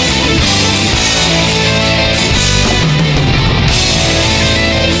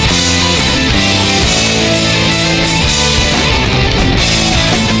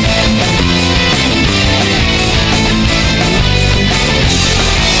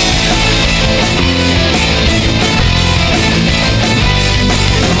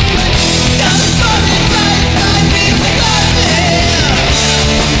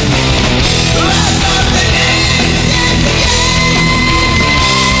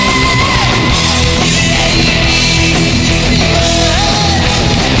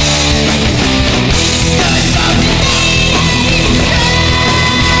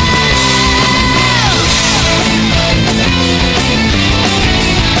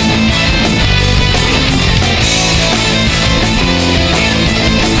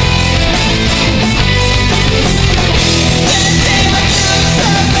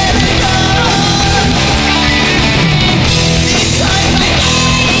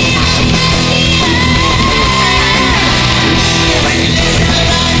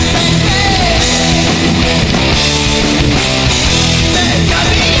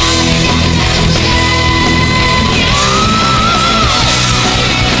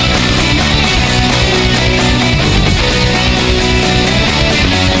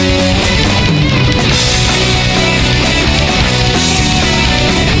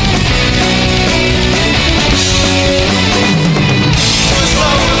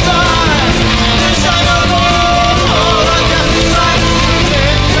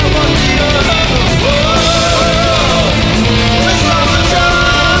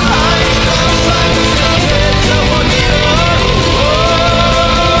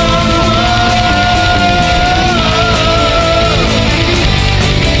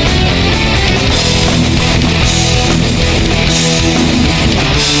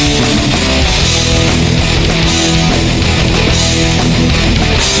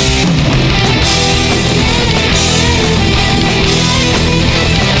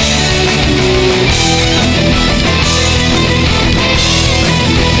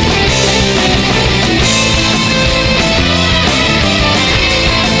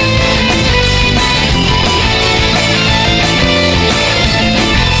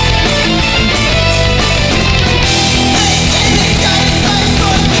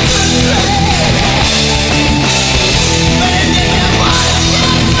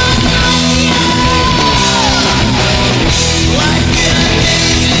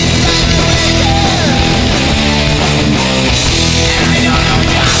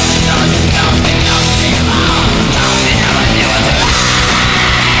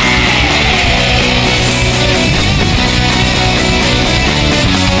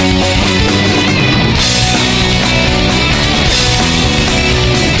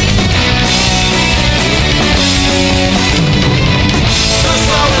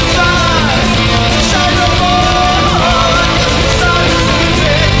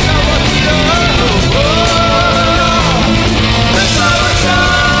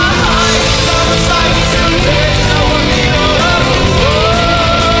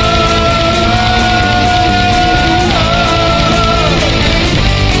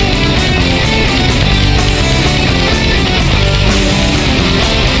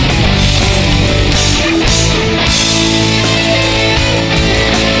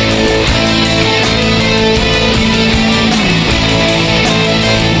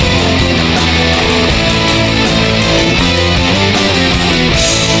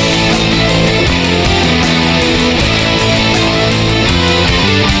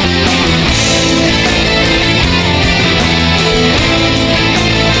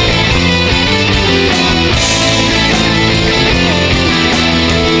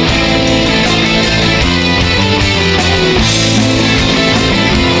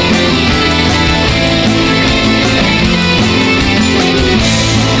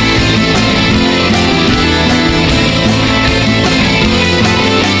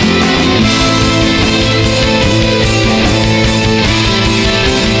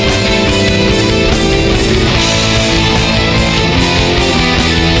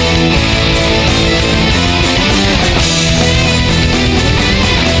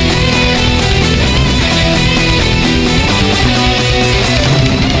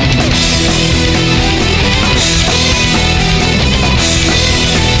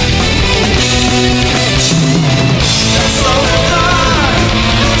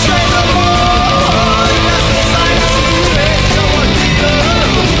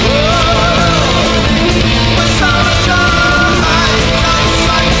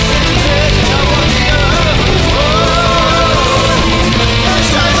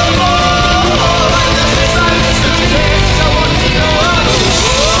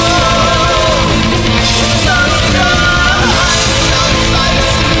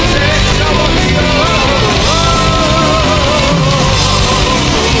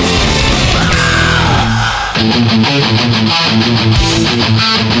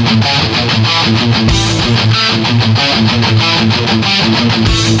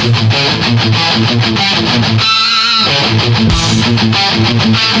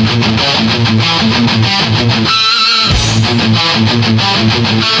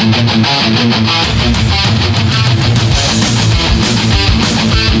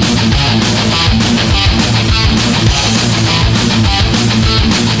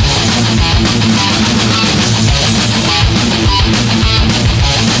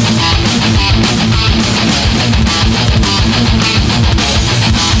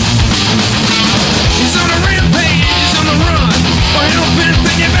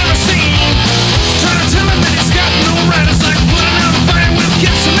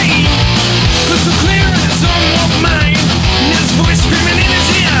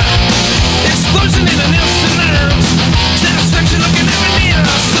 Explosion in an instant nerves. Satisfaction looking at me.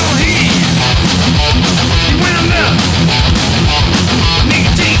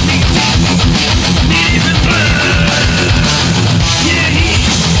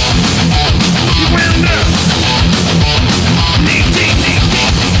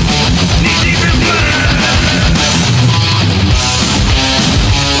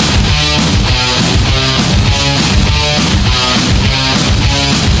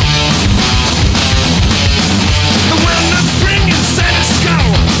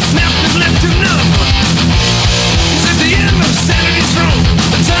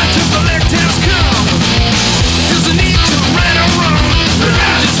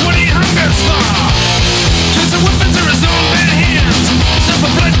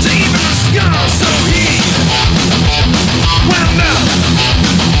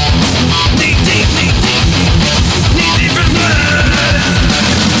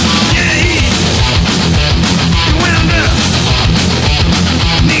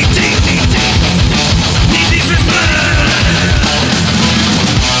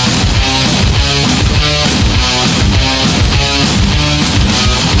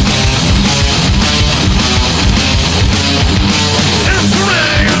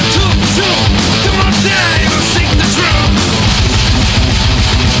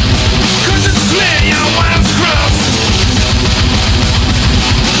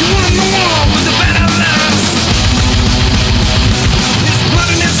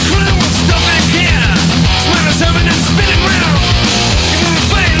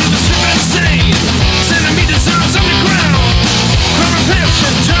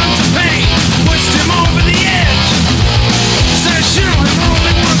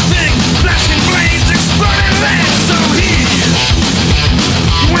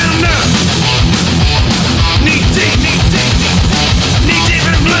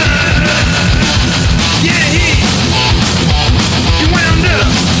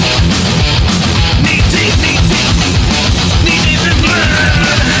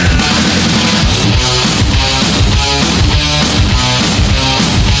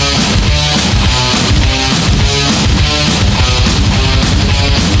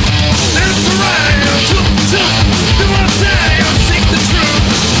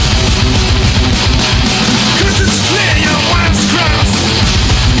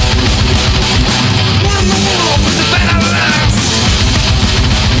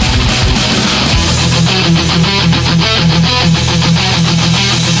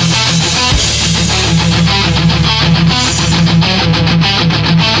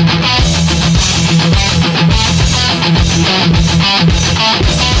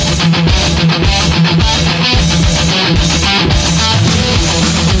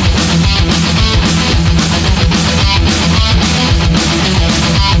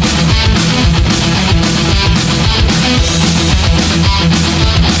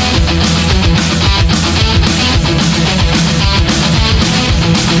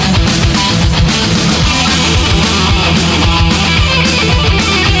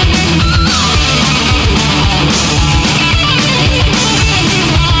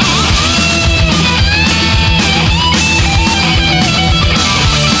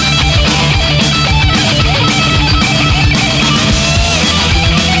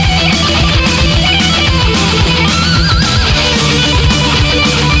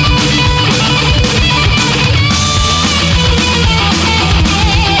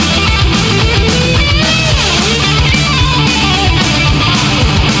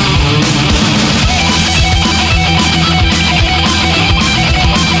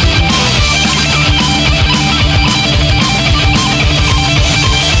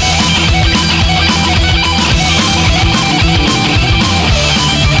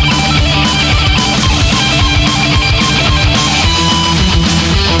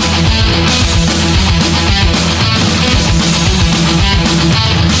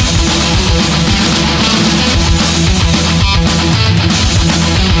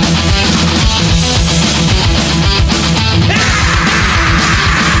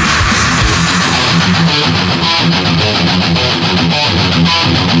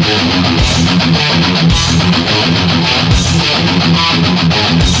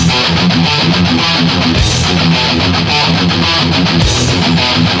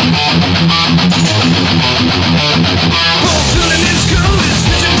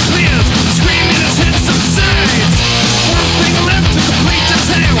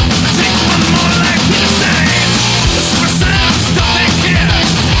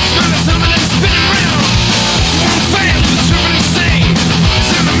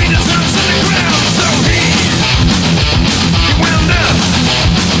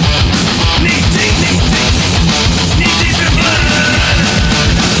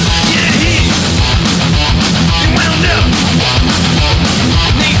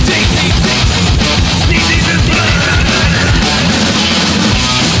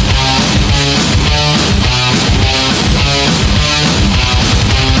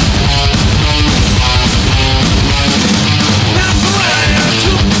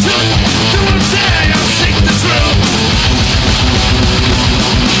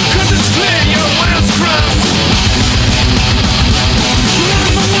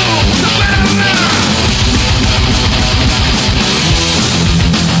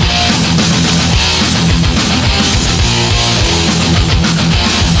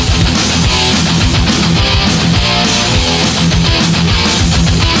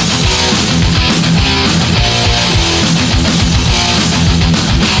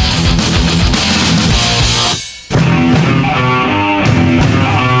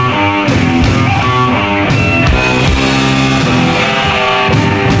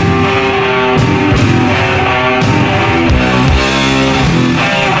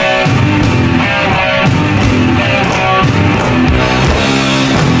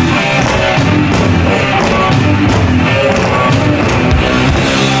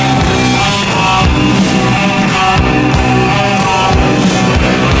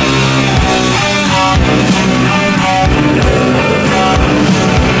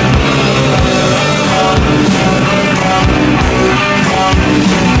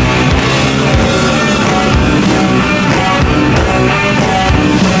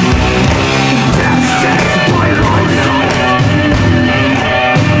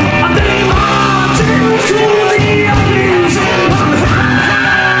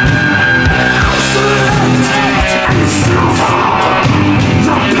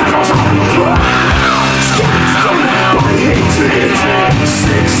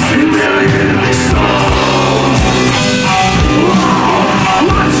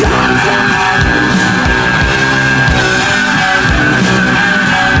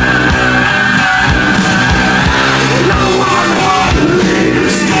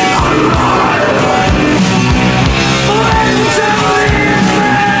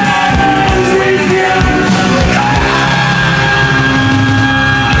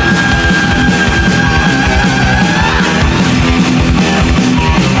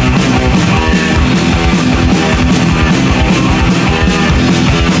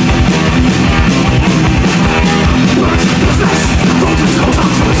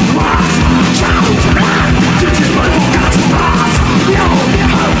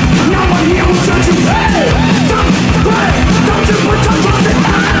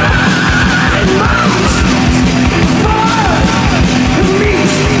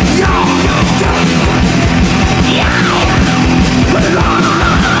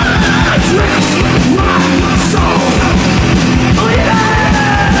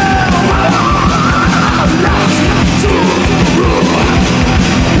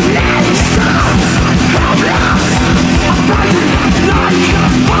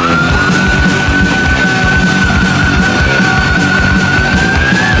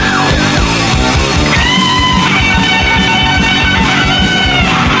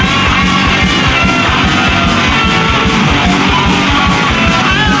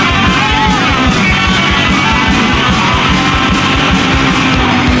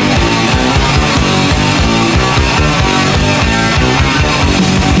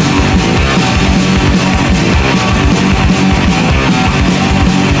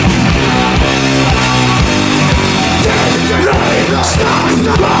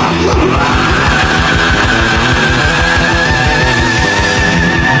 Bye.